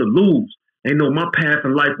investments to lose. Ain't know my path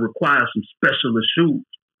in life requires some specialist shoes.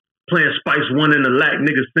 Playing Spice One in the lack,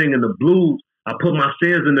 niggas singing the blues. I put my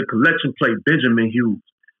sins in the collection plate, Benjamin Hughes.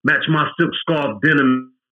 Match my silk scarf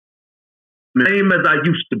denim, same as I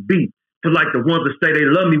used to be. Feel like the ones that say they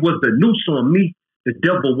love me was the noose on me. The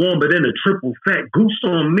devil warmer than a triple fat goose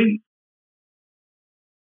on me.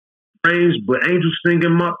 Range, but angels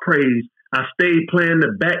singing my praise. I stayed playing the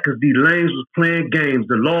back because these lanes was playing games.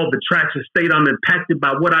 The law of attraction state I'm impacted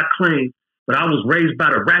by what I claim. But I was raised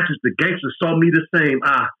by the ratchets. The gangsters saw me the same.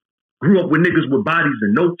 I grew up with niggas with bodies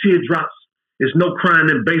and no teardrops. It's no crying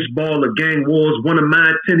in baseball or gang wars. One of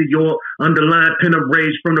mine, 10 of your underlying pin-up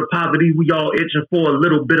rage from the poverty. We all itching for a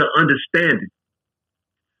little bit of understanding.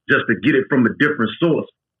 Just to get it from a different source.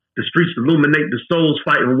 The streets illuminate the souls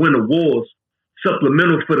fighting winter wars.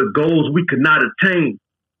 Supplemental for the goals we could not attain.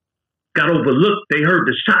 Got overlooked, they heard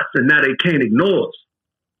the shots and now they can't ignore us.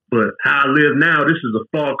 But how I live now, this is a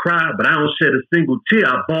far cry, but I don't shed a single tear.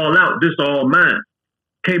 I ball out, this all mine.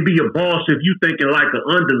 Can't be a boss if you thinking like an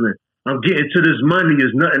underling. I'm getting to this money,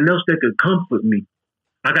 there's nothing else that could comfort me.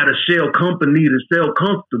 I got a shell company to sell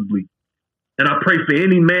comfortably. And I pray for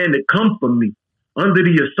any man that come for me. Under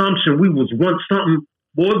the assumption we was once something,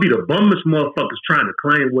 boy, it'd be the bummest motherfuckers trying to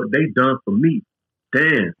claim what they done for me.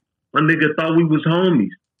 Damn, my nigga thought we was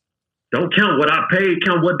homies. Don't count what I paid,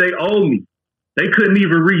 count what they owe me. They couldn't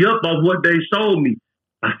even re-up off what they sold me.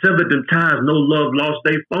 I severed them ties, no love lost,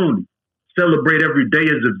 they phony. Celebrate every day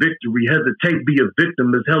as a victory. Hesitate, be a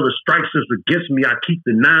victim as hella strikes us against me. I keep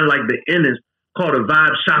the 9 like the innings. Call the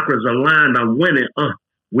vibe chakras aligned, I'm winning.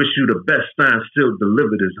 Wish you the best, sign still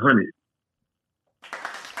delivered as honey.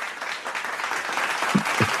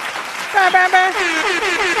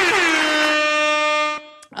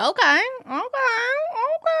 Okay.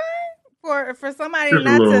 For somebody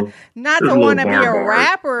not to want to be a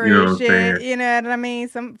rapper and shit, you know what I mean?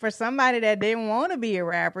 For somebody that didn't want to be a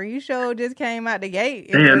rapper, you sure just came out the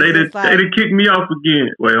gate. Damn, they did kick me off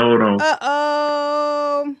again. Wait, hold on.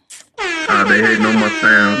 They hating on my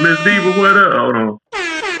sound. Miss Diva, what up? Hold on.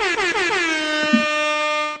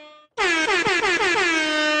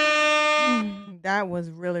 That was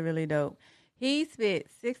really, really dope. He spit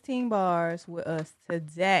 16 bars with us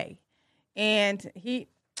today. And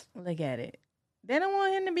look at it. They don't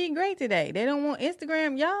want him to be great today. They don't want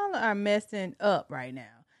Instagram. Y'all are messing up right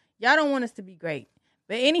now. Y'all don't want us to be great.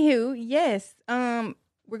 But anywho, yes,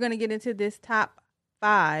 we're going to get into this top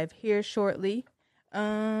 5 here shortly.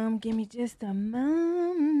 Give me just a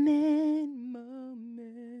moment.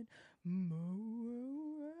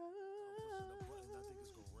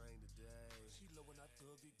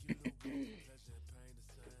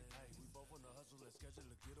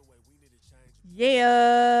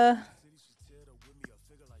 Yeah.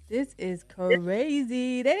 This is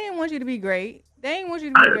crazy. They didn't want you to be great. They didn't want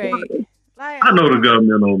you to be great. Like, I know the okay.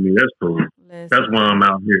 government on me. That's cool. That's why I'm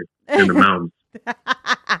out here in the mountains.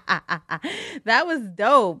 That was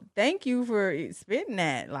dope. Thank you for spitting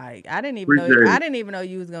that. Like, I didn't even Appreciate know. it. I didn't even know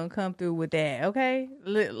you was gonna come through with that. Okay,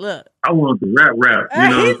 look. I want the rap. You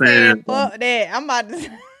know He what I'm saying? said, "Fuck that." I'm about to.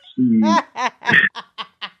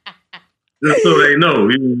 Just so they know.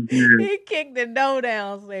 You know what I'm saying? He kicked the door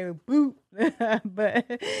down, saying "boop."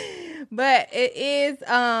 but it is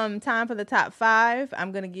time for the top 5. I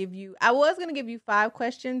was gonna give you 5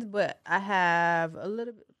 questions, but I have a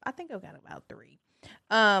little bit. I think I've got about 3.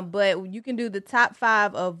 But you can do the top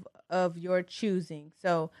 5 of your choosing.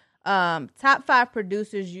 So, top 5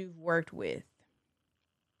 producers you've worked with.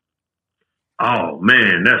 Oh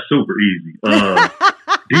man, that's super easy.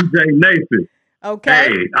 DJ Nathan. Okay.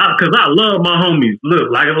 Hey, because I love my homies. Look,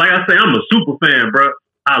 like I say, I'm a super fan, bro.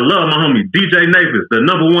 I love my homies. DJ Nathan, the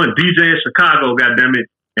number 1 DJ in Chicago, goddammit.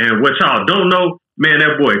 And what y'all don't know, man,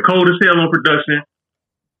 that boy cold as hell on production.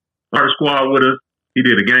 Art Squad with us. He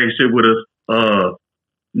did a gang shit with us.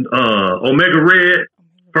 Omega Red,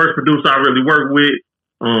 first producer I really worked with.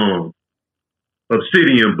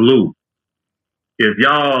 Obsidian Blue. If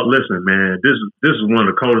y'all listen, man, this is one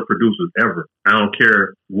of the coldest producers ever. I don't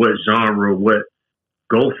care what genre, what.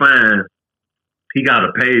 Go find. He got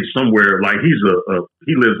a page somewhere. Like he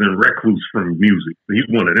lives in recluse from music. He's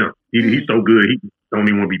one of them. He's so good. He don't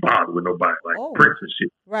even want to be bothered with nobody. Like Prince and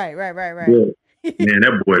shit. Right. Yeah. Man,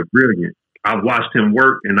 that boy brilliant. I watched him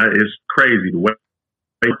work, and it's crazy. The way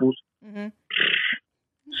Mm-hmm.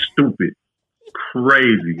 Stupid,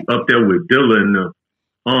 crazy. Up there with Dylan.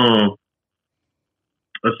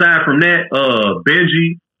 Aside from that,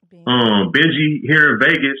 Benji here in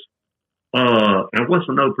Vegas. And what's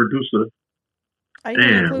another producer?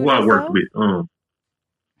 Man, who I worked with?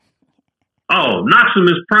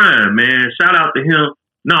 Noximus Prime, man. Shout out to him.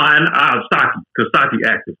 No, and Saki, because Saki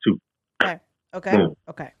active too. Okay. Boom.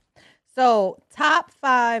 Okay. So, top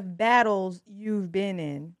 5 battles you've been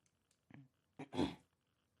in.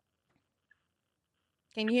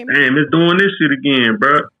 Can you hear me? Damn, it's doing this shit again,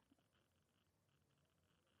 bro.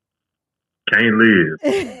 Can't live.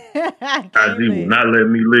 IG will not let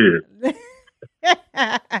me live.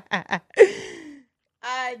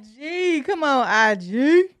 IG, come on,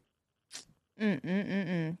 IG.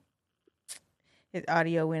 His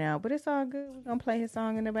audio went out, but it's all good. We're gonna play his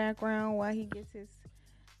song in the background while he gets his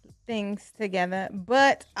things together.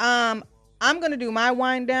 But I'm gonna do my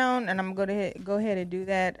wind down, and I'm gonna go ahead and do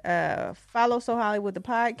that. Follow So Hollywood the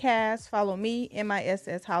podcast. Follow me,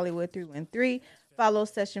 MISS Hollywood 313. Follow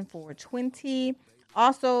Session 420.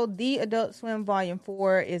 Also, The Adult Swim Volume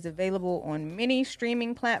 4 is available on many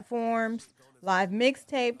streaming platforms, live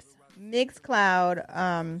mixtapes,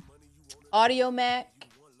 Mixcloud, Audiomack,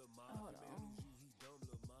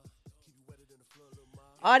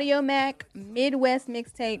 Midwest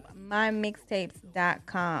Mixtape,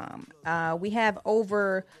 mymixtapes.com. We have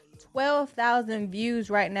over 12,000 views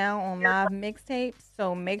right now on live mixtapes,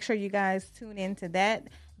 so make sure you guys tune into that.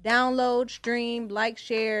 Download, stream, like,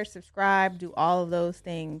 share, subscribe, do all of those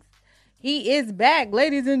things. He is back,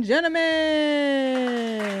 ladies and gentlemen.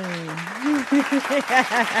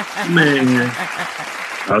 Man,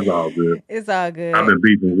 that's all good. It's all good. I've been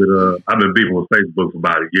beefing with Facebook for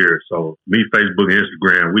about a year. So me, Facebook, and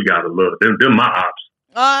Instagram, we gotta look. Them my ops.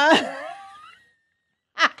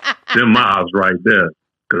 Them my ops right there.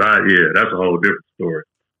 That's a whole different story.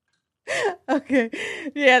 Okay,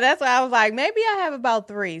 yeah, that's why I was like, maybe I have about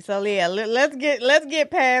 3. So yeah, let's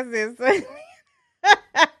get past this.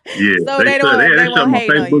 Yeah, so they shut my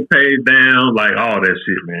Facebook page down, like all that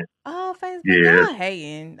shit, man. Oh, Facebook, y'all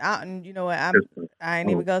hating. You know what? I ain't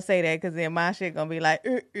even gonna say that because then my shit gonna be like,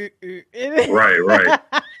 Right.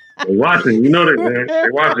 They're watching, you know that, man.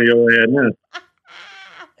 They're watching your head now.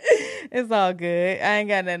 It's all good. I ain't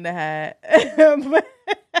got nothing to hide.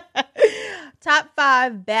 Top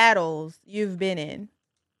 5 battles you've been in.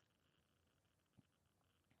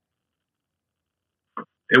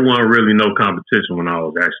 It wasn't really no competition when I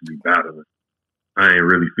was actually battling. I ain't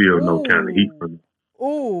really feel no kind of heat from it.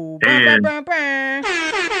 Ooh. And I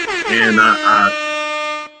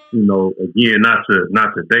you know, again, not to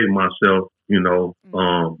date myself, you know,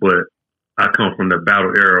 but I come from the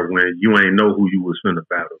battle era when you ain't know who you was finna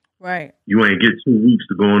battle. Right. You ain't get 2 weeks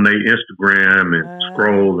to go on their Instagram and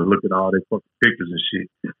scroll and look at all their fucking pictures and shit.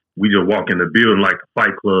 We just walk in the building like a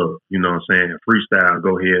fight club, you know what I'm saying? Freestyle,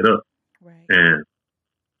 go head up. Right. And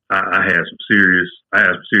I had some serious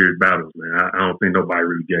battles, man. I don't think nobody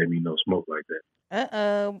really gave me no smoke like that.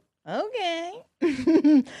 Okay.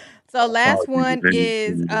 So last Apologies one if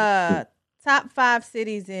is any- top 5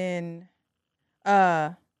 cities in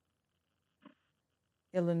uh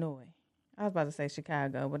Illinois. I was about to say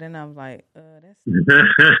Chicago, but then I was like, that's Well,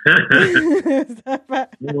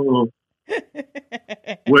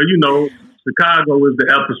 Chicago is the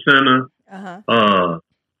epicenter. uh-huh.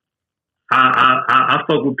 I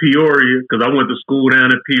fuck with Peoria because I went to school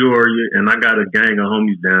down in Peoria, and I got a gang of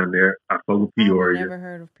homies down there. I fuck with I've Peoria. never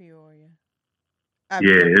heard of Peoria.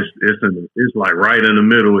 It's like right in the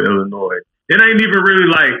middle of Illinois. It ain't even really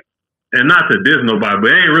like, and not to diss nobody,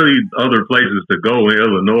 but it ain't really other places to go in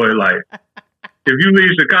Illinois. Like, if you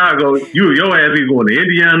leave Chicago, your ass is going to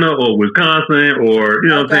Indiana or Wisconsin or, you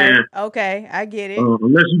know what I'm saying? Okay, I get it.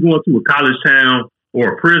 Unless you're going to a college town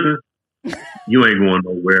or a prison, you ain't going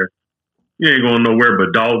nowhere. You ain't going nowhere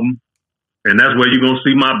but Dalton. And that's where you're going to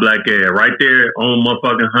see my black ass right there on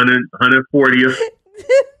motherfucking 140th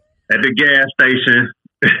at the gas station.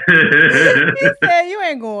 You said you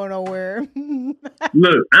ain't going nowhere.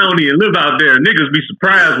 Look, I don't even live out there. Niggas be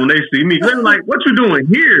surprised when they see me. They're like, what you doing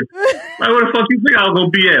here? Like, where the fuck you think I was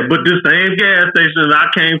going to be at? But this same gas station that I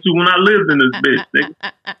came to when I lived in this bitch, nigga.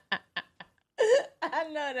 I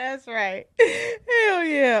know that's right. Hell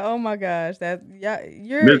yeah! Oh my gosh, that's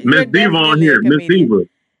you're Miss Diva on here. Miss Diva,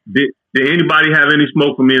 did anybody have any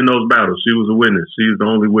smoke for me in those battles? She was a witness. She's the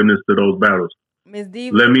only witness to those battles. Miss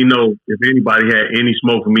Diva, let me know if anybody had any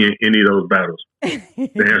smoke for me in any of those battles. The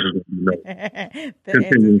answer's gonna be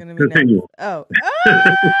no. Continue. No.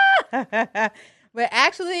 Oh. But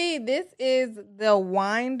actually, this is the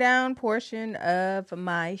wind down portion of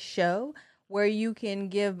my show, where you can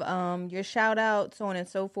give your shout out, so on and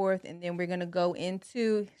so forth. And then we're going to go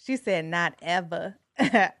into, she said, not ever.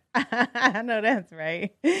 I know that's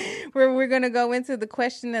right. We're going to go into the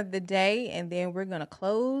question of the day, and then we're going to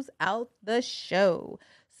close out the show.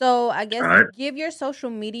 So I guess give your social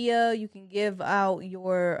media. You can give out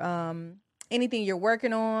your anything you're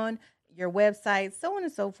working on, your website, so on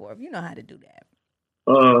and so forth. You know how to do that.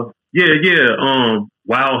 Wild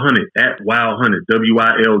Hunted at Wild Hunted.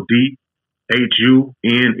 WILDHUNNID.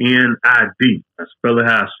 I spell it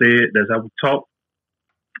how I say it. That's how we talk.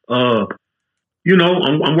 I'm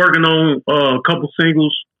working on a couple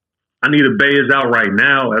singles. I Need a Bay is out right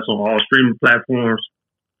now. That's on all streaming platforms.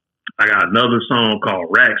 I got another song called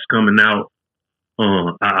Racks coming out.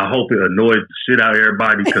 I hope it annoys the shit out of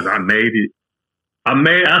everybody because I made it. I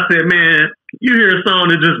said, man, you hear a song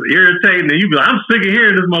that's just irritating and you be like, I'm sick of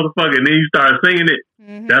hearing this motherfucker. And then you start singing it.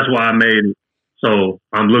 Mm-hmm. That's why I made it. So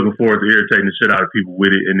I'm looking forward to irritating the shit out of people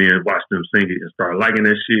with it and then watch them sing it and start liking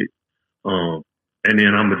that shit. And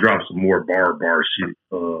then I'm going to drop some more bar shit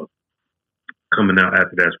coming out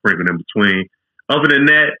after that, sprinkling in between. Other than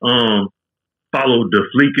that, follow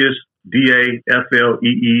DaFleekest,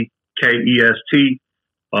 DAFLEEKEST.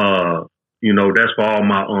 That's for all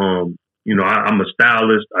my, I'm a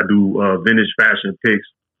stylist. I do vintage fashion picks.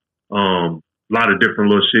 A lot of different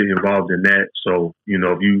little shit involved in that. So,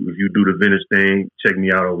 if you do the vintage thing, check me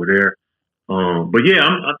out over there. But yeah,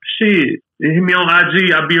 I'm shit. Hit me on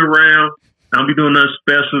IG. I'll be around. I'll be doing nothing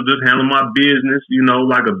special. Just handling my business,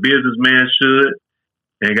 like a businessman should.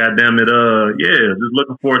 And goddamn it, just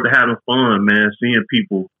looking forward to having fun, man. Seeing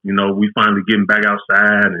people. We finally getting back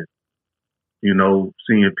outside and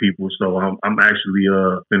seeing people. So I'm actually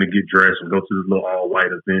gonna get dressed and go to this little all white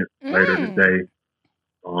event later today.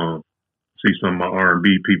 See some of my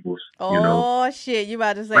R&B peoples. Shit! You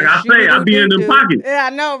about to say? Like I say, I be in them pockets. Yeah,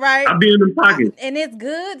 I know, right? I be in them pockets, and it's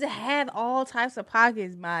good to have all types of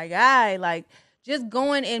pockets, my guy. Like just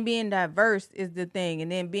going and being diverse is the thing,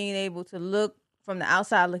 and then being able to look from the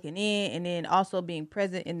outside looking in, and then also being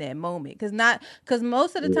present in that moment. Because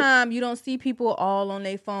most of the time you don't see people all on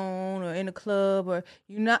their phone or in a club, or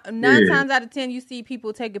nine times out of 10 you see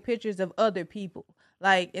people taking pictures of other people.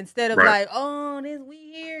 Like instead of like, oh,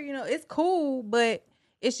 we here, it's cool, but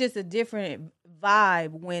it's just a different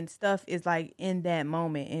vibe when stuff is like in that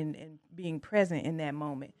moment and being present in that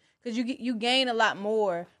moment. Because you gain a lot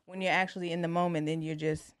more when you're actually in the moment than you're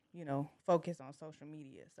just focused on social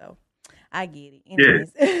media. So I get it.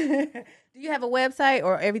 Anyways, do you have a website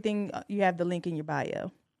or everything? You have the link in your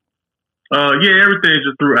bio. Everything's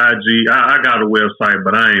just through IG. I got a website,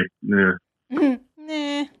 but I ain't. Nah.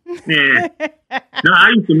 Yeah. No,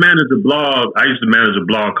 I used to manage a blog.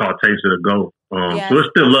 Called Taste of the Go. So it's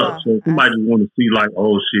still up. So if somebody just want to see like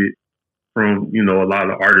old shit from a lot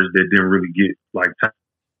of artists that didn't really get like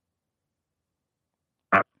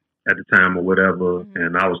at the time or whatever,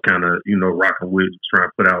 and I was kind of rocking with trying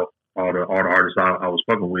to put out all the artists I was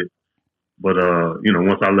fucking with. But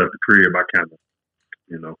once I left the crib, I kind of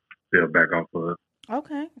fell back off of it.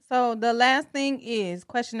 Okay. So the last thing is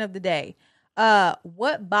question of the day.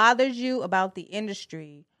 What bothers you about the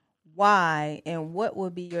industry? Why? And what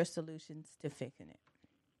would be your solutions to fixing it?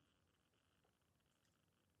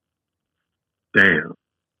 Damn.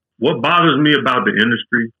 What bothers me about the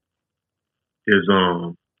industry is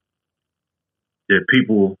that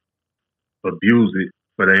people abuse it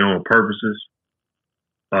for their own purposes.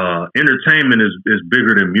 Entertainment is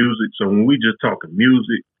bigger than music. So when we just talking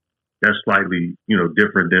music, that's slightly,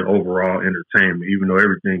 different than overall entertainment, even though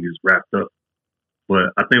everything is wrapped up.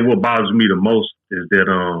 But I think what bothers me the most is that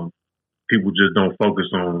people just don't focus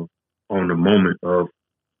on the moment of,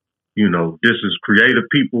 this is creative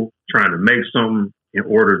people trying to make something in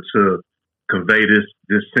order to convey this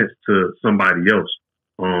sense to somebody else,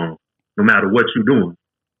 no matter what you're doing.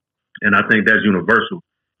 And I think that's universal.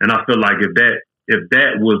 And I feel like if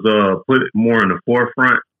that was put more in the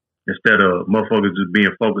forefront, instead of motherfuckers just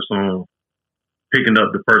being focused on picking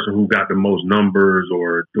up the person who got the most numbers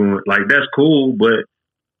or doing, like, that's cool, but,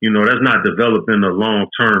 that's not developing a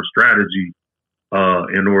long-term strategy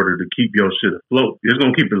in order to keep your shit afloat. It's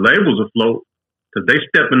going to keep the labels afloat because they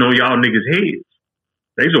stepping on y'all niggas' heads.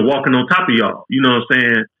 They just walking on top of y'all, you know what I'm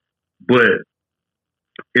saying? But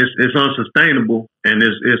it's unsustainable, and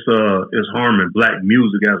it's harming black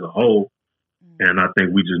music as a whole. And I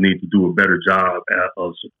think we just need to do a better job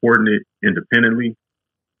of supporting it independently,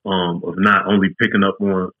 of not only picking up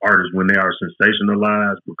on artists when they are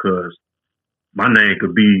sensationalized, because my name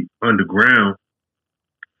could be underground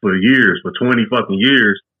for years, for 20 fucking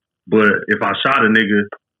years. But if I shot a nigga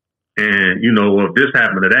and, if this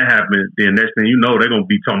happened or that happened, then next thing you know, they're going to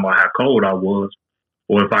be talking about how cold I was.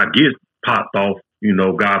 Or if I get popped off,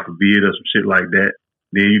 God forbid, or some shit like that,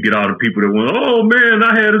 then you get all the people that went, oh man,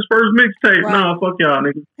 I had his first mixtape. Right. Nah, fuck y'all,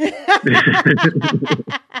 nigga.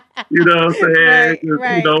 You know what I'm saying?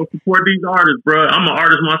 Right. Support these artists, bro. I'm an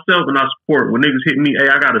artist myself, and I support. When niggas hit me, hey,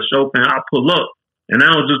 I got a show, man, I'll pull up. And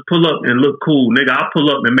I don't just pull up and look cool, nigga. I'll pull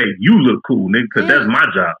up and make you look cool, nigga, because that's my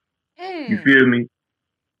job. You feel me?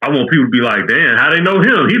 I want people to be like, damn, how they know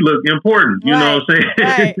him? He look important. You know what I'm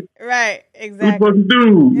saying? Right. Exactly. Who's supposed to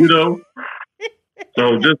do,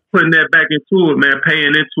 So just putting that back into it, man,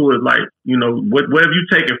 paying into it, like, whatever you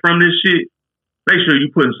taking from this shit, make sure you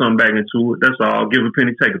putting something back into it. That's all. Give a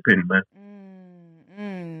penny, take a penny, man.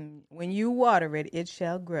 When you water it, it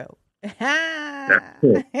shall grow. That's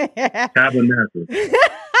cool. Tabernacle.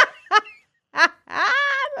 I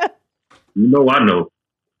know.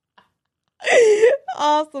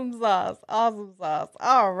 Awesome sauce.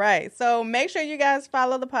 All right. So make sure you guys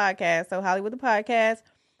follow the podcast. So Hollywood the Podcast.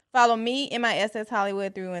 Follow me, MISS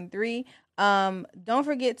Hollywood through and 3. Don't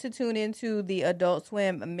forget to tune into the Adult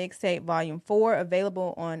Swim Mixtape Volume 4,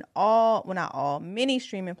 available on many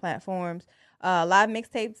streaming platforms.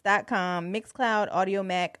 LiveMixtapes.com, Mixcloud, Audio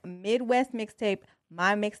Mac, Midwest Mixtape,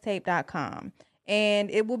 MyMixtape.com.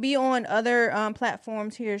 And it will be on other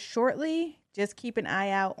platforms here shortly. Just keep an eye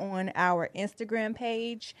out on our Instagram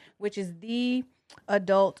page, which is the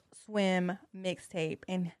Adult Swim Mixtape.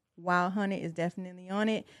 And Wild Honey is definitely on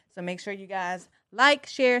it. So make sure you guys like,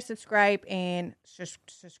 share, subscribe, and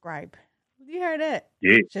subscribe. You heard that?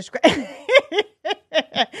 Yeah. Subscribe.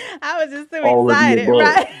 I was just so excited,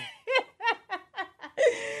 right?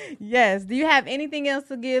 Yes. Do you have anything else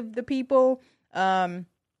to give the people?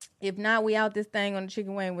 If not, we out this thing on the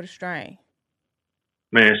chicken wing with a string.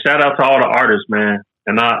 Man, shout out to all the artists, man.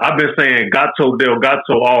 And I've been saying Gato Del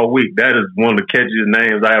Gato all week. That is one of the catchiest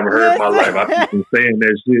names I ever heard in my life. I've been saying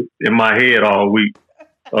that shit in my head all week.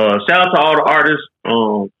 Shout out to all the artists.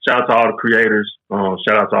 Shout out to all the creators.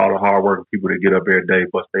 Shout out to all the hardworking people that get up every day,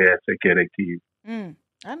 bust their ass, take care of their kids.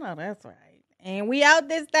 I know that's right. And we out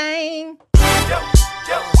this thing. Thank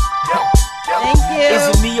you. Is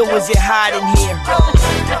it me or was it hot in here?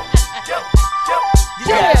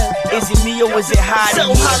 Yeah. Is it me or was it hot in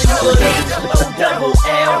here? So Hollywood,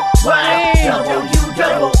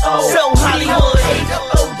 H-O-double-L-Y-W-O-O. So Hollywood,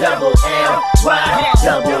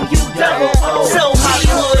 H-O-double-L-Y-W-O-O. So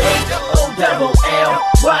Hollywood,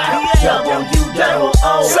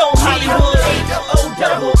 H-O-double-L-Y-W-O-O. So Hollywood,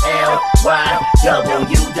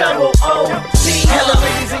 H-O-double-L-Y-W-O-O. Hello,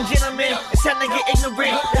 ladies and gentlemen, it's time to get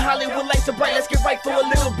ignorant. The Hollywood lights are bright, let's get right for a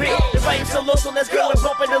little bit. The vibe's so low, so let's go and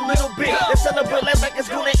bump it a little bit. Let's celebrate life like it's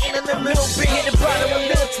gonna end in a little bit. Hit the bottom, a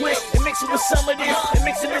little twist, and mix it with some of this. And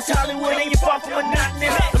mix it this Hollywood, and you're far from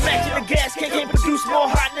monotonous. Imagine the gas can produce more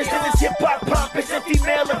hotness than this hip-hop pompous and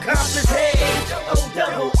female accomplice. Hey,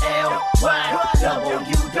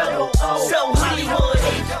 H-O-double-L-Y-W-O-O. So Hollywood,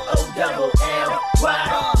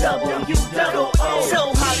 H-O-double-L-Y-W-O-O.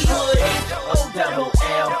 So Hollywood,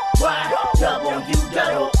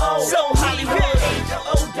 H-O-double-L-Y-W-O-O. So Hollywood.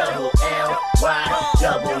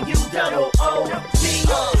 WWOOD.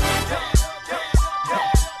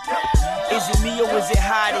 Is it me or is it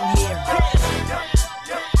hot in here?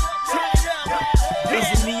 Is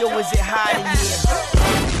it me or is it hot in here?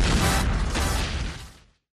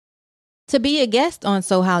 To be a guest on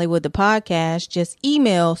So Hollywood the Podcast, just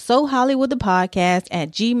email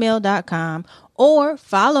sohollywoodthepodcast@gmail.com or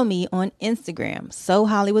follow me on Instagram, So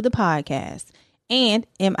Hollywood the Podcast, and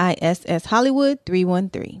MISS Hollywood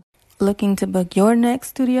 313. Looking to book your next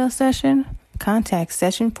studio session? Contact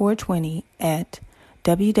Session 420 at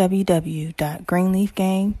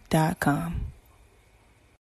www.greenleafgang.com.